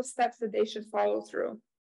couple of steps that they should follow through.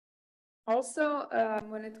 Also,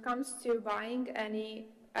 when it comes to buying any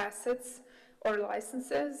assets or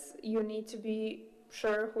licenses, you need to be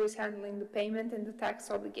sure who is handling the payment and the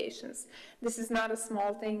tax obligations. This is not a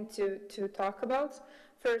small thing to talk about.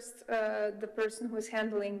 First, the person who is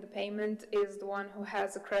handling the payment is the one who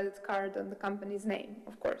has a credit card on the company's name,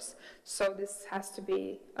 of course. So this has to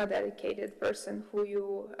be a dedicated person who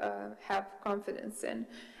you have confidence in.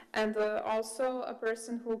 And also a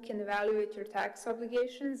person who can evaluate your tax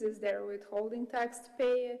obligations. Is there withholding tax to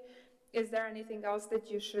pay? Is there anything else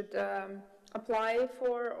that you should apply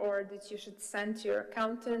for, or that you should send to your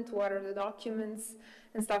accountant? What are the documents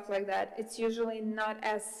and stuff like that? It's usually not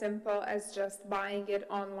as simple as just buying it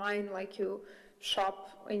online like you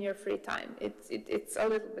shop in your free time. It's a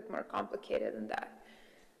little bit more complicated than that.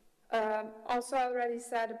 Also, I already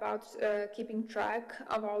said about keeping track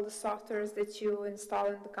of all the softwares that you install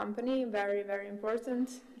in the company. Very, very important.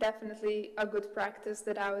 Definitely a good practice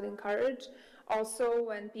that I would encourage. Also,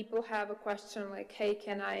 when people have a question like, hey,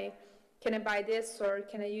 can I buy this or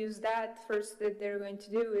can I use that? First that they're going to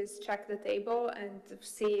do is check the table and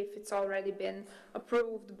see if it's already been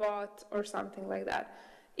approved, bought, or something like that.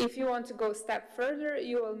 If you want to go a step further,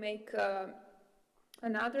 you will make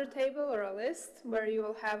another table or a list where you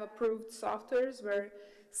will have approved softwares, where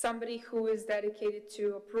somebody who is dedicated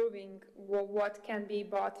to approving what can be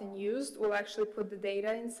bought and used will actually put the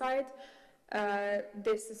data inside.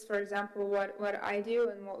 This is, for example, what I do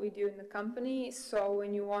and what we do in the company. So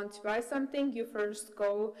when you want to buy something, you first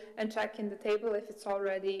go and check in the table if it's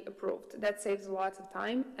already approved. That saves a lot of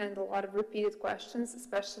time and a lot of repeated questions,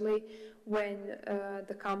 especially when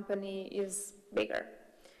the company is bigger.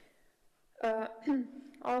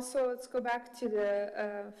 Also, let's go back to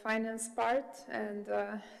the finance part, and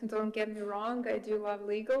don't get me wrong, I do love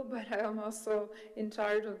legal, but I am also in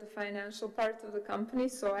charge of the financial part of the company,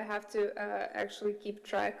 so I have to actually keep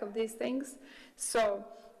track of these things. So,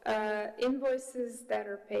 invoices that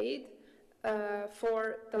are paid for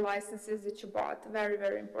the licenses that you bought, very,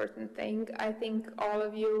 very important thing. I think all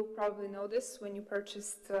of you probably know this when you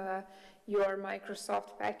purchased your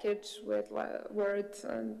Microsoft package with Word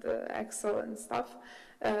and Excel and stuff.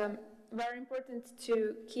 Very important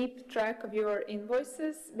to keep track of your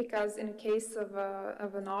invoices, because in a case of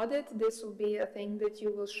an audit, this will be a thing that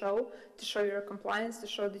you will show to show your compliance, to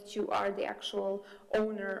show that you are the actual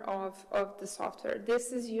owner of the software.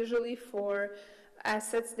 This is usually for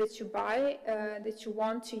assets that you buy, that you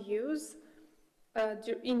want to use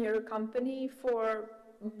in your company for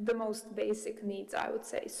the most basic needs, I would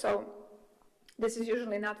say. So this is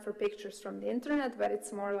usually not for pictures from the internet, but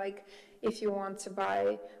it's more like if you want to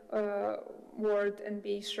buy Word and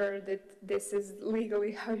be sure that this is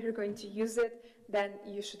legally how you're going to use it, then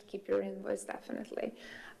you should keep your invoice, definitely.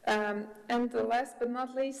 And last but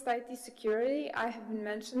not least, IT security. I have been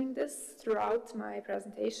mentioning this throughout my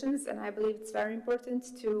presentations, and I believe it's very important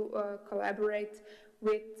to collaborate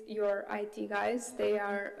with your IT guys. They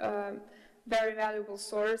are a very valuable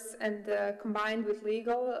source, and combined with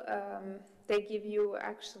legal, they give you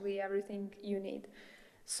actually everything you need.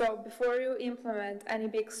 So before you implement any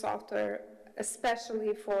big software,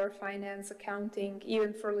 especially for finance, accounting,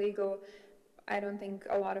 even for legal, I don't think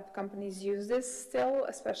a lot of companies use this still,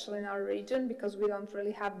 especially in our region, because we don't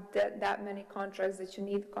really have that many contracts that you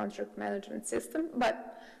need a contract management system.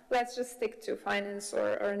 But let's just stick to finance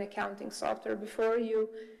or an accounting software. Before you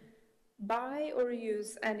buy or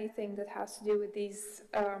use anything that has to do with these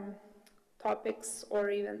topics or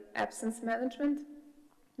even absence management,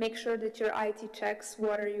 make sure that your IT checks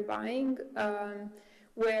what are you buying,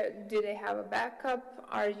 where do they have a backup,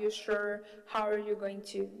 are you sure, how are you going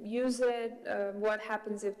to use it, what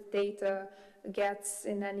happens if the data gets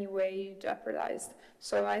in any way jeopardized.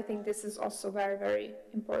 So I think this is also very, very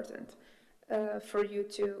important for you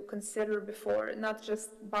to consider before, not just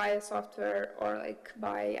buy a software or like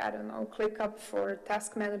buy, I don't know, ClickUp for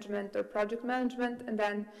task management or project management and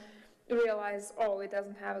then realize, oh, it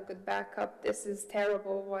doesn't have a good backup, this is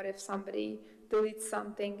terrible, what if somebody deletes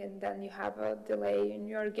something and then you have a delay in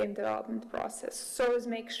your game development process. So always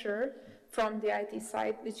make sure from the IT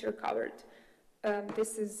side that you're covered.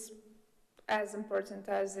 This is as important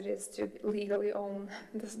as it is to legally own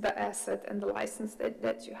the asset and the license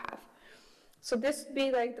that you have. So this would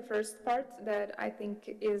be like the first part that I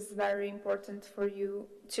think is very important for you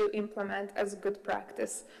to implement as a good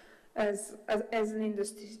practice, as an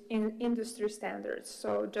industry standard.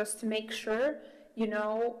 So just to make sure you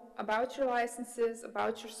know about your licenses,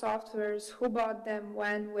 about your softwares, who bought them,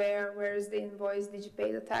 when, where is the invoice, did you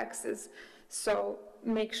pay the taxes? So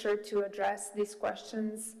make sure to address these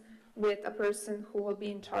questions with a person who will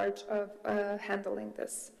be in charge of handling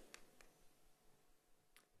this.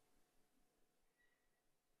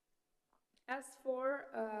 As for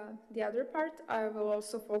the other part, I will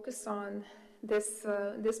also focus on this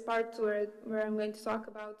part where I'm going to talk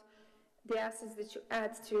about the assets that you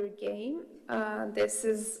add to your game. This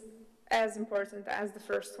is as important as the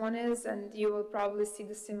first one is, and you will probably see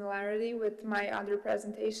the similarity with my other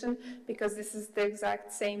presentation, because this is the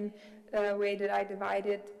exact same way that I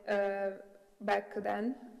divided back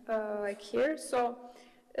then, like here. So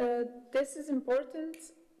this is important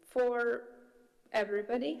for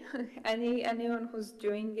everybody. Anyone who's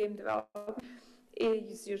doing game development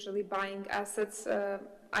is usually buying assets.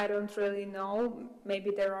 I don't really know, maybe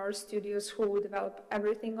there are studios who develop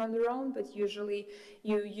everything on their own, but usually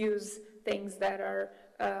you use things that are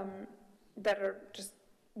just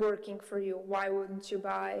working for you. Why wouldn't you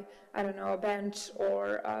buy, I don't know, a bench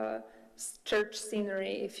or church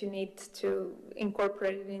scenery if you need to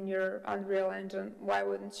incorporate it in your Unreal Engine? Why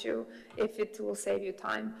wouldn't you if it will save you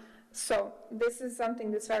time? So this is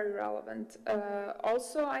something that's very relevant.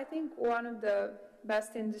 Also, I think one of the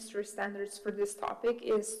best industry standards for this topic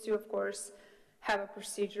is to, of course, have a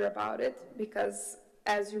procedure about it, because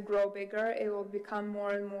as you grow bigger, it will become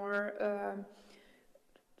more and more,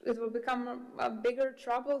 it will become a bigger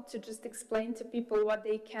trouble to just explain to people what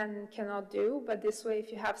they can and cannot do. But this way,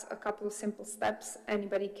 if you have a couple of simple steps,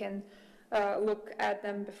 anybody can look at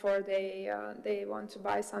them before they want to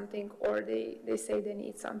buy something or they say they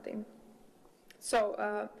need something. So,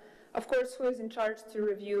 of course, who is in charge to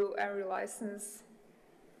review every license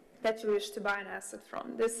that you wish to buy an asset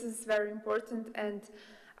from? This is very important, and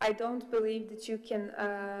I don't believe that you can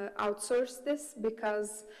outsource this,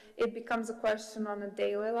 because it becomes a question on a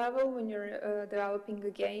daily level when you're developing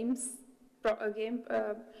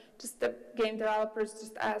just the game developers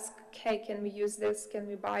just ask, hey, can we use this, can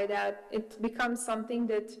we buy that? It becomes something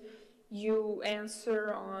that you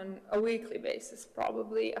answer on a weekly basis,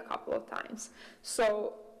 probably a couple of times.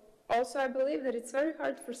 So also, I believe that it's very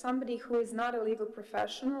hard for somebody who is not a legal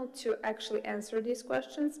professional to actually answer these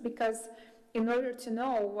questions, because in order to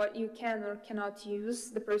know what you can or cannot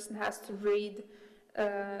use, the person has to read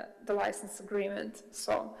the license agreement.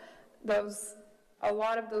 So a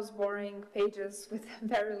lot of those boring pages with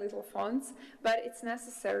very little fonts, but it's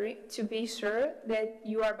necessary to be sure that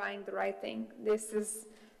you are buying the right thing. This is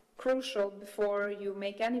crucial before you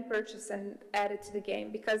make any purchase and add it to the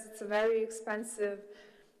game, because it's a very expensive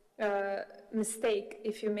mistake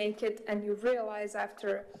if you make it and you realize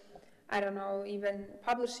after, I don't know, even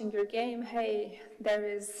publishing your game, hey, there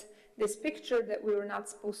is this picture that we were not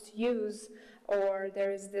supposed to use, or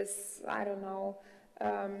there is this, I don't know,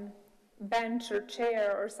 bench or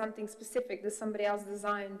chair or something specific that somebody else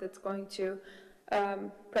designed that's going to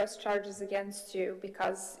press charges against you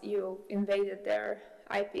because you invaded their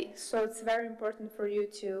IP. So it's very important for you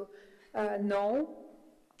to know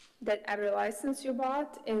that every license you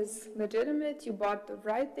bought is legitimate, you bought the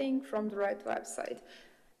right thing from the right website.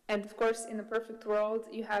 And of course, in a perfect world,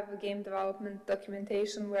 you have a game development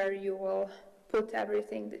documentation where you will put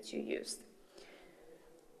everything that you used.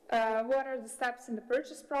 What are the steps in the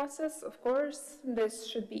purchase process? Of course, this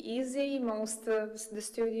should be easy. Most of the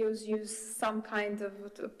studios use some kind of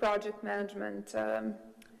project management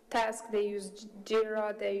task. They use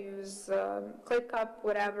Jira, they use ClickUp,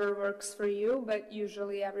 whatever works for you, but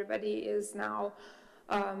usually everybody is now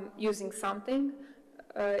using something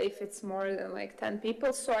if it's more than like 10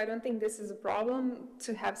 people. So I don't think this is a problem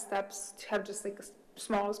to have steps, to have just like a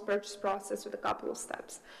small purchase process with a couple of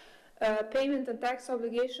steps. Payment and tax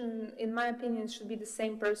obligation, in my opinion, should be the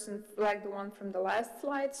same person like the one from the last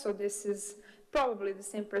slide. So this is probably the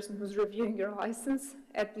same person who's reviewing your license,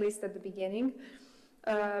 at least at the beginning,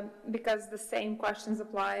 because the same questions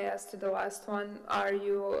apply as to the last one. Are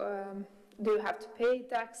you, do you have to pay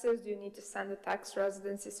taxes? Do you need to send a tax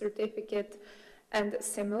residency certificate? And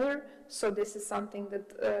similar. So this is something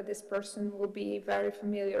that this person will be very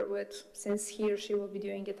familiar with, since he or she will be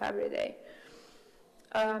doing it every day.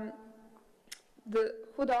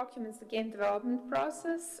 Who documents the game development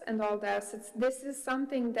process and all the assets? This is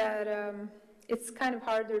something that it's kind of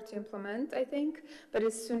harder to implement, I think, but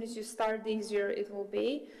as soon as you start, the easier it will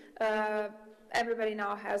be. Everybody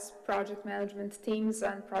now has project management teams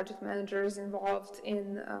and project managers involved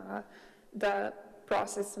in the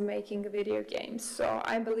process of making a video game. So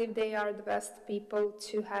I believe they are the best people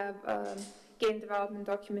to have game development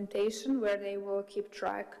documentation where they will keep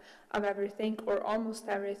track of everything or almost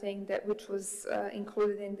everything which was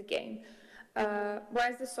included in the game. Why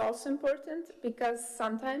is this also important? Because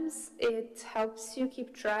sometimes it helps you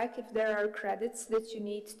keep track if there are credits that you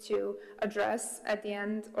need to address at the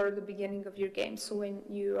end or the beginning of your game. So when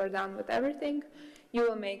you are done with everything, you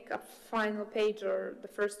will make a final page or the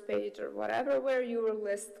first page or whatever where you will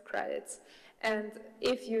list credits. And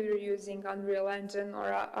if you're using Unreal Engine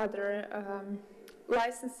or other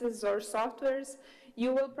licenses or softwares,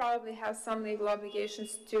 you will probably have some legal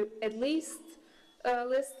obligations to at least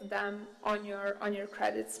list them on your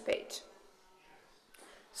credits page.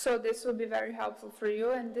 So this will be very helpful for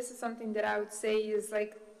you, and this is something that I would say is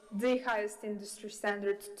like the highest industry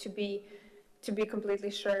standard to be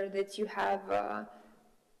completely sure that you have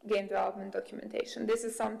game development documentation. This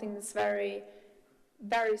is something that's very,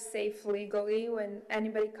 very safe legally. When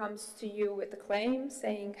anybody comes to you with a claim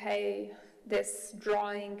saying, hey, this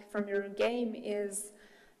drawing from your game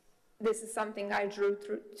this is something I drew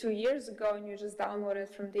 2 years ago and you just downloaded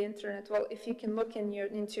it from the internet. Well, if you can look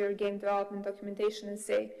into your game development documentation and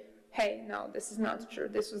say, hey, no, this is not true.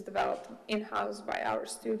 This was developed in-house by our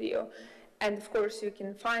studio. And of course, you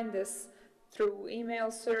can find this through email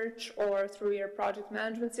search or through your project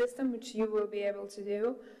management system, which you will be able to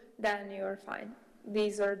do, then you are fine.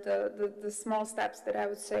 These are the small steps that I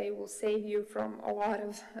would say will save you from a lot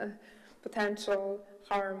of potential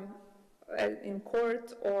harm in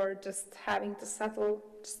court or just having to settle,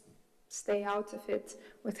 just stay out of it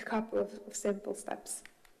with a couple of simple steps.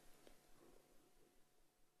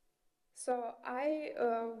 So I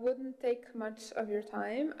wouldn't take much of your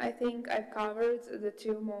time. I think I've covered the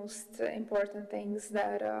two most important things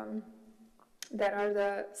that are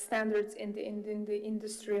the standards in the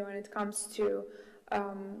industry when it comes to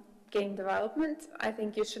game development. I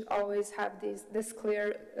think you should always have this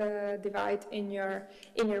clear divide in your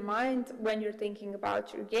mind when you're thinking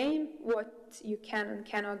about your game, what you can and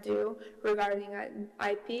cannot do regarding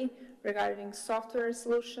IP, regarding software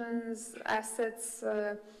solutions, assets,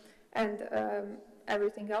 and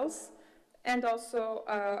everything else, and also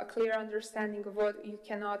a clear understanding of what you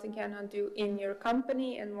cannot and cannot do in your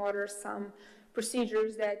company and what are some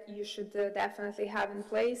procedures that you should definitely have in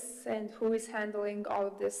place and who is handling all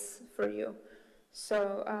of this for you.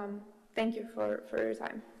 So thank you for your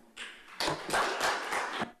time.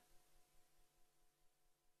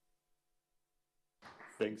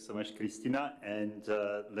 Thanks so much, Kristina. And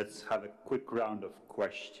let's have a quick round of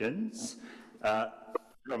questions.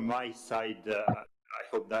 From my side, I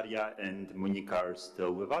hope Darya and Monika are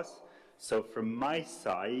still with us. So from my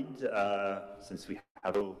side, since we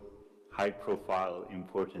have high-profile,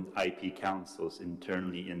 important IP councils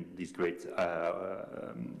internally in these great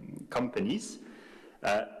companies,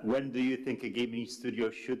 when do you think a gaming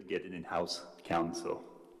studio should get an in-house counsel?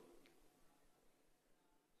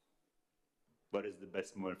 What is the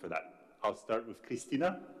best moment for that? I'll start with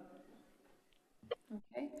Kristina.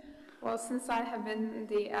 Okay. Well, since I have been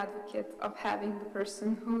the advocate of having the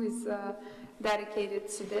person who is dedicated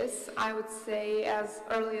to this, I would say as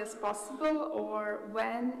early as possible, or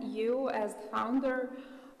when you as the founder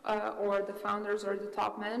or the founders or the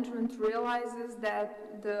top management realizes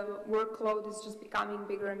that the workload is just becoming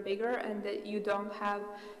bigger and bigger and that you don't have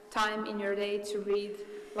time in your day to read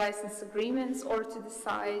license agreements or to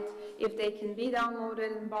decide if they can be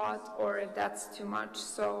downloaded and bought or if that's too much.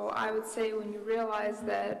 So I would say when you realize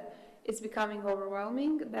that it's becoming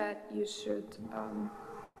overwhelming, that you should,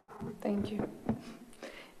 thank you,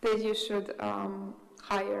 that you should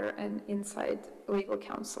hire an inside legal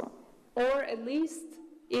counsel. Or at least,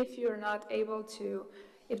 if you're not able to,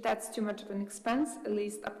 if that's too much of an expense, at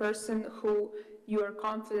least a person who you are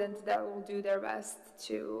confident that will do their best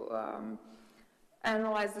to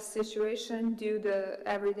analyze the situation, do the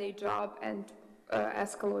everyday job, and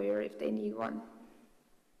ask a lawyer if they need one.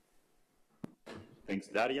 Thanks,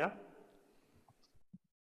 Darya.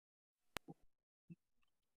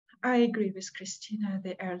 I agree with Kristina,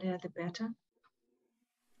 the earlier the better.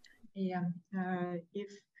 Yeah,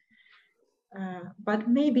 but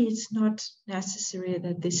maybe it's not necessary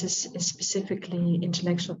that this is a specifically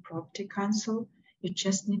intellectual property counsel. You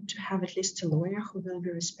just need to have at least a lawyer who will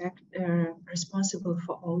be responsible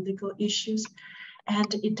for all legal issues.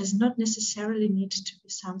 And it does not necessarily need to be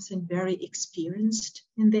something very experienced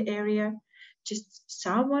in the area, just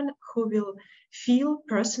someone who will feel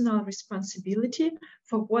personal responsibility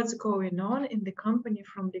for what's going on in the company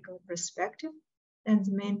from legal perspective and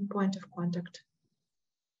the main point of contact.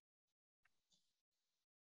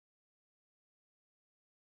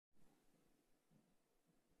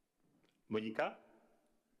 Monika?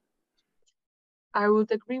 I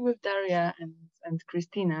would agree with Darya and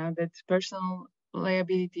Kristina that personal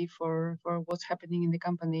liability for what's happening in the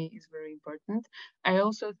company is very important. I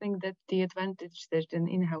also think that the advantage that an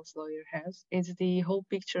in-house lawyer has is the whole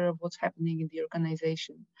picture of what's happening in the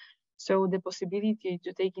organization. So the possibility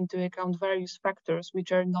to take into account various factors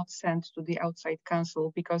which are not sent to the outside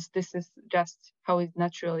counsel, because this is just how it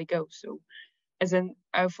naturally goes. So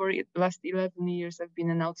for the last 11 years, I've been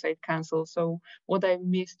an outside counsel. So what I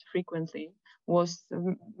missed frequently was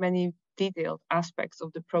many detailed aspects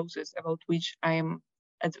of the process about which I am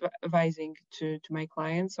advising to my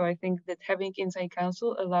clients. So I think that having inside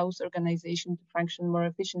counsel allows organization to function more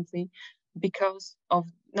efficiently because of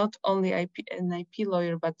not only an IP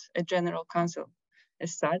lawyer, but a general counsel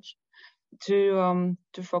as such, to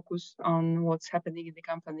focus on what's happening in the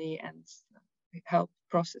company and help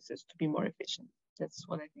processes to be more efficient. That's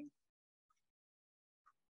what I think.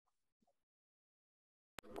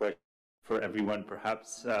 Question for everyone,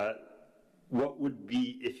 perhaps. What would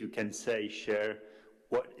be, if you can share,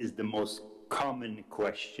 what is the most common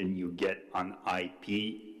question you get on IP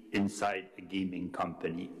inside a gaming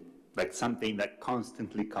company? Like something that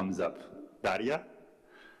constantly comes up. Darya?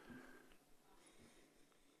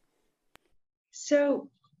 So,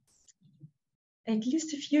 at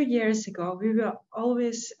least a few years ago, we were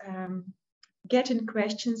always getting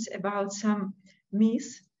questions about some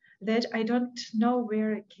myths that I don't know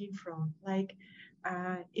where it came from. Like,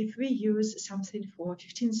 if we use something for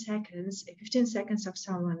 15 seconds, 15 seconds of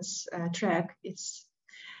someone's track, it's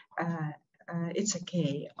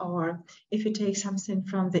okay. Or if you take something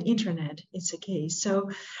from the internet, it's okay.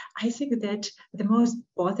 So I think that the most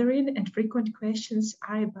bothering and frequent questions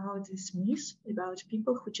are about this myth, about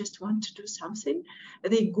people who just want to do something.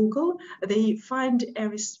 They Google, they find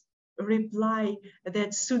a reply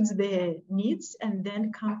that suits their needs and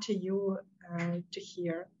then come to you to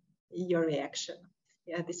hear your reaction.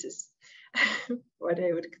 Yeah, this is what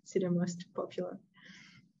I would consider most popular.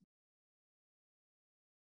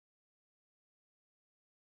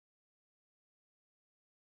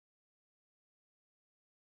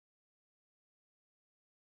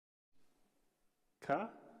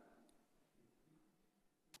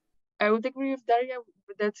 I would agree with Darya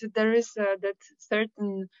that there is that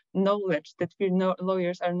certain knowledge that we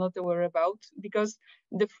lawyers are not aware about, because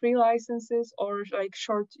the free licenses or like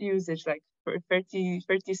short usage, like for 30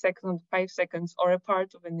 seconds, 5 seconds, or a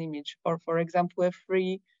part of an image, or for example, a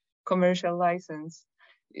free commercial license,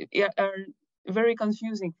 are very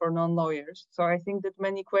confusing for non-lawyers. So I think that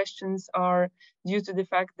many questions are due to the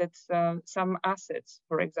fact that some assets,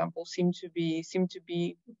 for example, seem to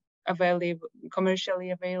be available,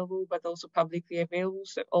 commercially available, but also publicly available.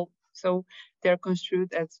 So they're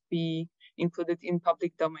construed as be included in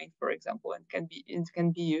public domain, for example, and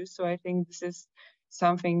can be used. So I think this is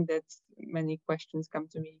something that many questions come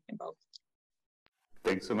to me about.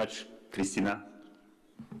 Thanks so much, Kristina.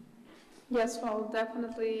 Yes, well,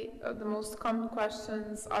 definitely the most common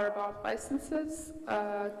questions are about licenses.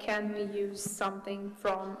 Can we use something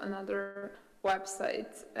from another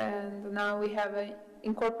website? And now we have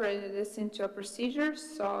incorporated this into a procedure,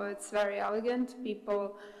 so it's very elegant.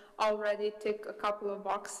 People already tick a couple of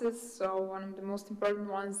boxes. So one of the most important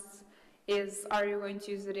ones is, are you going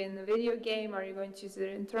to use it in a video game? Are you going to use it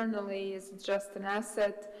internally? Is it just an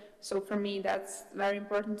asset? So for me, that's very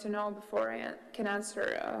important to know before I can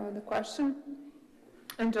answer the question.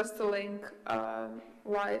 And just to link the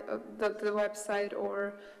website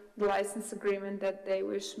or the license agreement that they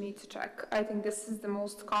wish me to check. I think this is the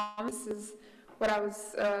most common. This is what I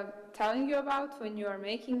was telling you about when you are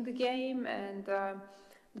making the game, and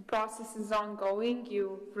the process is ongoing.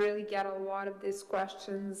 You really get a lot of these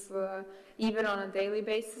questions, even on a daily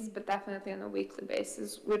basis, but definitely on a weekly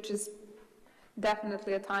basis, which is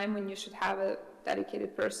definitely a time when you should have a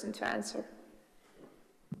dedicated person to answer.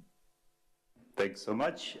 Thanks so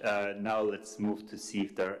much. Now let's move to see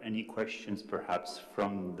if there are any questions perhaps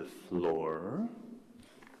from the floor.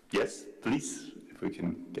 Yes, please, if we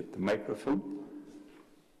can get the microphone.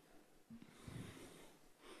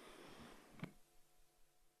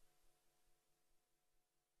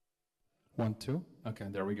 One, two. Okay,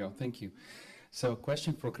 there we go. Thank you. So,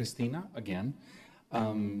 question for Kristina again.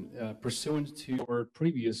 Pursuant to your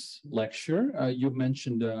previous lecture, you've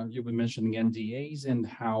been mentioning NDAs and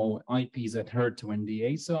how IPs adhere to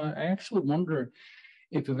NDAs. So I actually wonder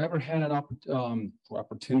if you've ever had an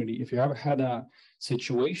opportunity, if you ever had a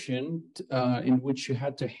situation in which you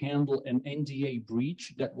had to handle an NDA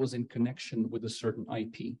breach that was in connection with a certain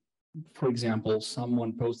IP. For example,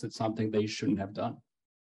 someone posted something they shouldn't have done.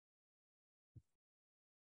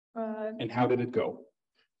 And how did it go?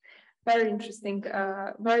 Very interesting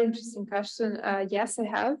question. Yes, I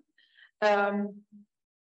have. I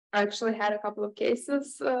actually had a couple of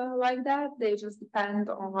cases like that. They just depend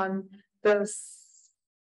on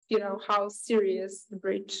how serious the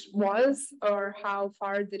breach was, or how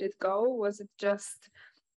far did it go. Was it just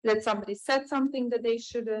that somebody said something that they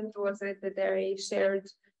shouldn't? Was it that they shared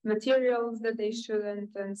materials that they shouldn't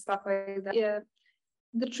and stuff like that? Yeah.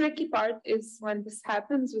 The tricky part is when this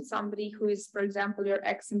happens with somebody who is, for example, your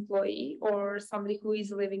ex-employee, or somebody who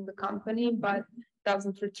is leaving the company but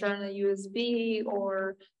doesn't return a USB,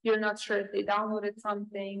 or you're not sure if they downloaded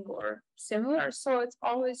something or similar. So it's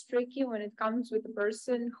always tricky when it comes with a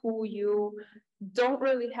person who you don't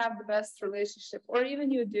really have the best relationship, or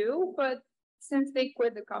even you do, but since they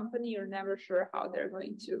quit the company, you're never sure how they're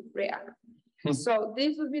going to react. So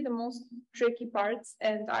these would be the most tricky parts,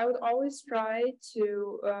 and I would always try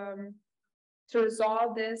to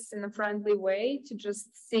resolve this in a friendly way, to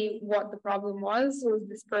just see what the problem was. Was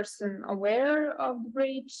this person aware of the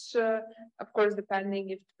breach? Of course, depending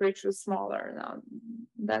if the breach was smaller or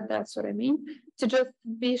not. That's what I mean. To just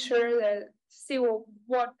be sure that, see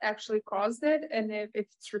what actually caused it, and if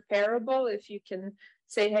it's repairable, if you can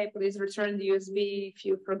say, hey, please return the USB. If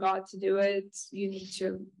you forgot to do it, you need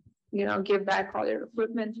to give back all your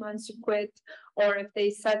equipment once you quit. Or if they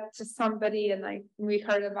said to somebody and we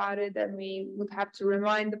heard about it, then we would have to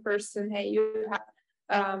remind the person, hey, you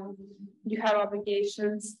have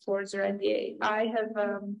obligations towards your NDA. I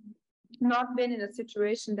have not been in a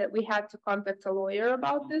situation that we had to contact a lawyer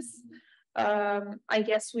about this. I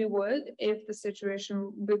guess we would if the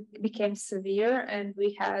situation became severe and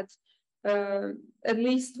we had at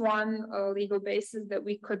least one legal basis that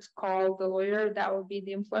we could call the lawyer. That would be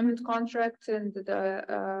the employment contract and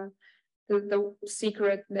the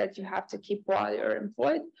secret that you have to keep while you're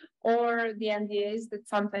employed, or the NDAs that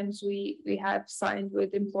sometimes we have signed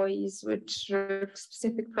with employees, which are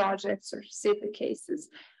specific projects or specific cases.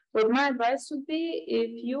 But my advice would be,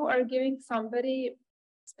 if you are giving somebody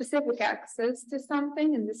specific access to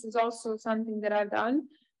something, and this is also something that I've done.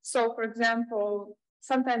 So, for example,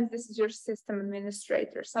 sometimes this is your system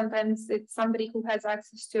administrator. Sometimes it's somebody who has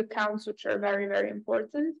access to accounts, which are very, very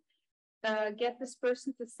important. Get this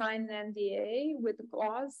person to sign an NDA with a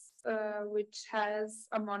clause which has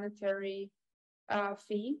a monetary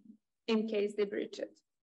fee in case they breach it.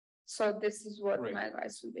 So this is what my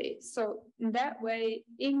advice would be. So in that way,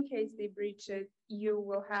 in case they breach it, you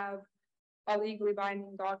will have a legally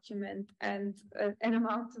binding document and an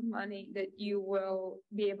amount of money that you will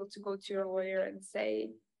be able to go to your lawyer and say,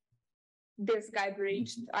 this guy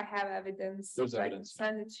breached, I have evidence, so I can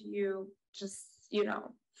send it to you, just,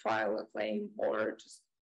 file a claim or just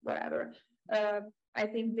whatever. I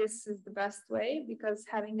think this is the best way, because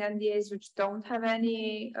having NDAs which don't have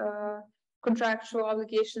any contractual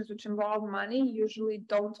obligations which involve money usually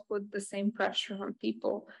don't put the same pressure on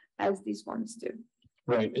people as these ones do.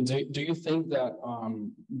 Right. And do you think that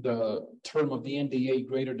the term of the NDA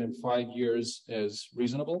greater than 5 years is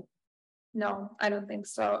reasonable? No, I don't think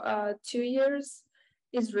so. 2 years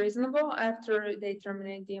is reasonable after they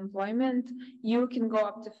terminate the employment. You can go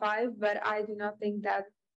up to 5, but I do not think that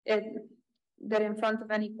that in front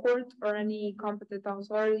of any court or any competent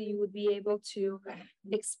authority, you would be able to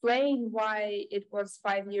explain why it was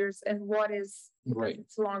 5 years and what is, because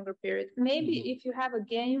it's a longer period. Maybe if you have a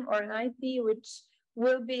game or an IP which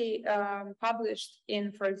will be published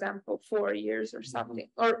in, for example, 4 years or something,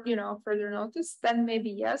 or, you know, further notice, then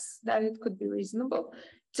maybe yes, that it could be reasonable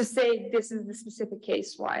to say this is the specific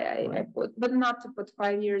case why I put, but not to put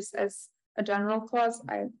 5 years as a general clause.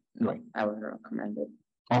 I wouldn't recommend it.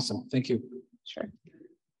 Awesome, thank you. Sure.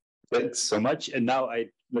 Thanks so much. And now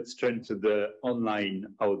let's turn to the online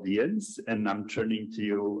audience, and I'm turning to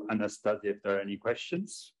you, Anastassia, if there are any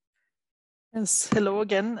questions. Yes, hello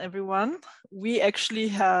again, everyone. We actually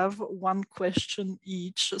have one question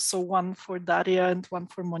each, so one for Darya and one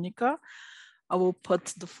for Monika. I will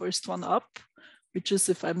put the first one up, which is,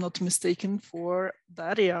 if I'm not mistaken, for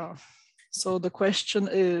Darya. So the question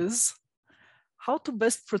is, how to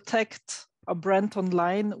best protect a brand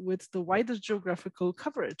online with the widest geographical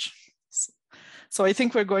coverage? So I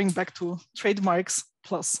think we're going back to trademarks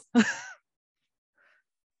plus.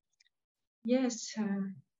 Yes,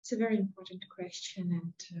 it's a very important question.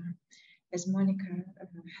 And as Monika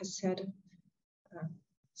has said,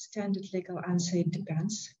 standard legal answer, it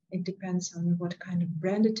depends. It depends on what kind of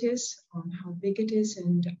brand it is, on how big it is,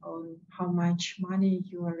 and on how much money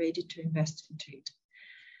you are ready to invest into it.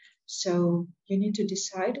 So you need to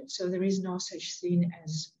decide. So there is no such thing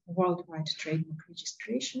as worldwide trademark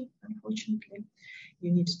registration, unfortunately.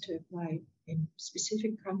 You need to apply in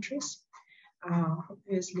specific countries.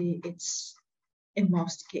 Obviously, in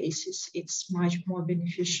most cases, it's much more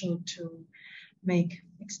beneficial to make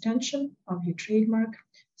extension of your trademark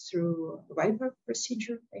through WIPO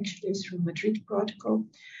procedure, actually through Madrid Protocol.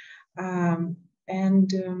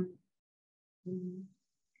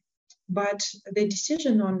 But the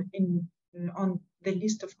decision on the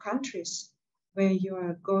list of countries where you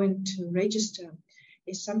are going to register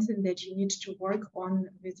is something that you need to work on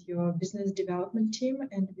with your business development team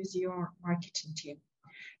and with your marketing team.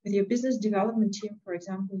 With your business development team, for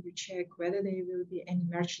example, you check whether there will be any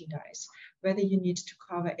merchandise, whether you need to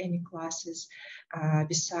cover any classes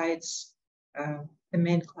besides the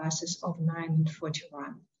main classes of 9 and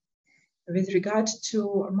 41. With regard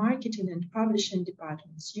to marketing and publishing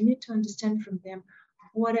departments, you need to understand from them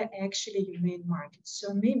what are actually your main markets.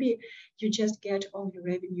 So maybe you just get all your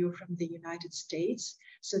revenue from the United States.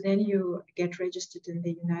 So then you get registered in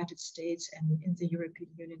the United States and in the European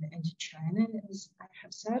Union and in China, as I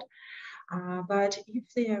have said. But if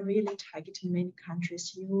they are really targeting many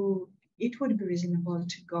countries, it would be reasonable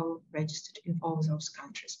to go registered in all those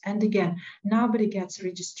countries. And again, nobody gets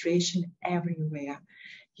registration everywhere.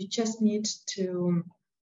 You just need to,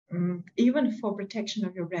 even for protection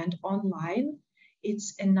of your brand online,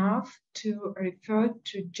 it's enough to refer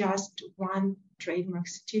to just one trademark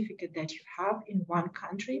certificate that you have in one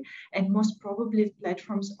country. And most probably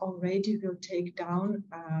platforms already will take down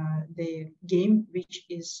the game which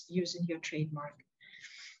is using your trademark.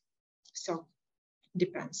 So,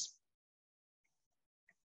 depends.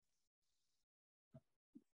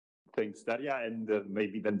 Thanks, Darya. And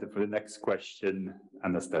maybe then for the next question,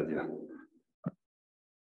 Anastassia.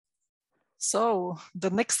 So the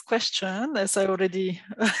next question, as I already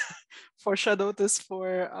foreshadowed, is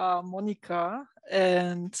for Monika.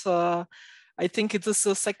 And I think it is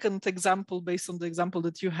a second example based on the example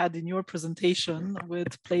that you had in your presentation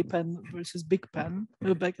with Playpen versus Big Pen.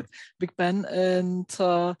 And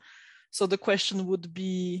so the question would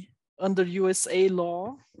be, under USA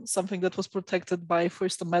law, something that was protected by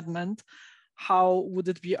First Amendment, how would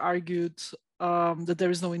it be argued that there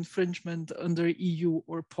is no infringement under EU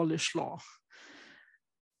or Polish law?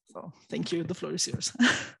 So thank you, the floor is yours.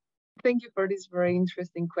 Thank you for this very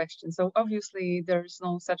interesting question. So obviously there's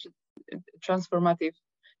no such a transformative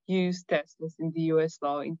use test as in the US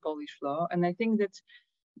law, in Polish law. And I think that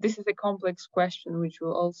this is a complex question which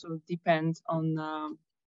will also depend on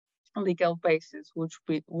legal basis which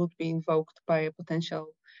would be invoked by a potential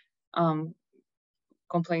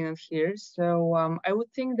complainant here. So I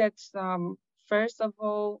would think that first of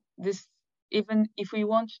all, even if we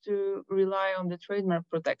want to rely on the trademark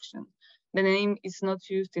protection, the name is not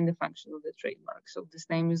used in the function of the trademark. So this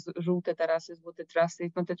name is rooted teraz is what the trust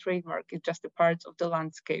is not a trademark, it's just a part of the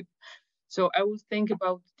landscape. So I would think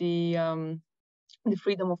about the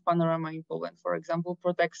freedom of panorama in Poland, for example,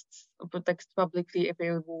 protects publicly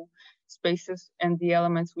available spaces and the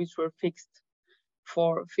elements which were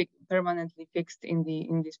permanently fixed in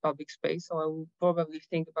this public space. So I will probably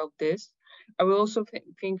think about this. I will also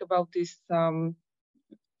think about this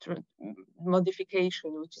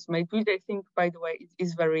modification which is made, which I think, by the way,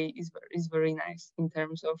 is very nice in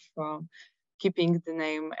terms of keeping the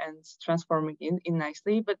name and transforming it in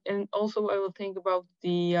nicely. And also I will think about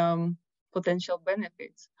the potential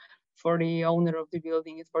benefits for the owner of the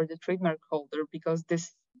building and for the trademark holder, because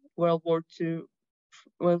this World War III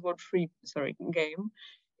game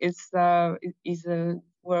is a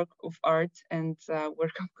work of art and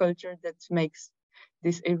work of culture that makes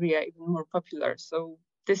this area even more popular. So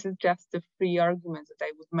this is just the three arguments that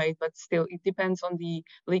I would make, but still it depends on the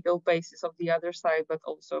legal basis of the other side, but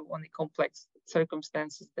also on the complex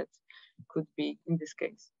circumstances that could be in this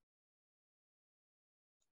case.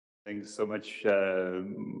 Thanks so much,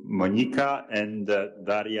 Monika. And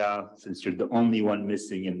Darya, since you're the only one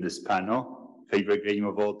missing in this panel, favorite game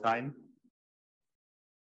of all time?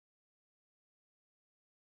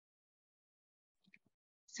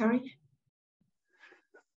 Sorry?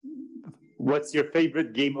 What's your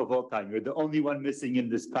favorite game of all time? You're the only one missing in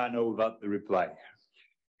this panel without the reply.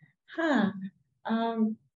 I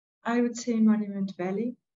would say Monument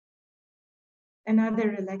Valley. Another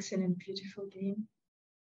relaxing and beautiful game.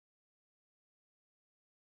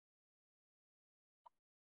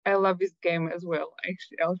 I love this game as well.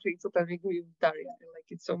 Actually, I'll totally agree with Darya. I like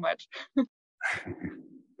it so much.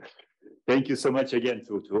 Thank you so much again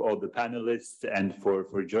to all the panelists and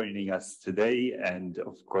for joining us today. And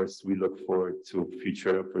of course, we look forward to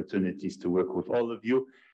future opportunities to work with all of you.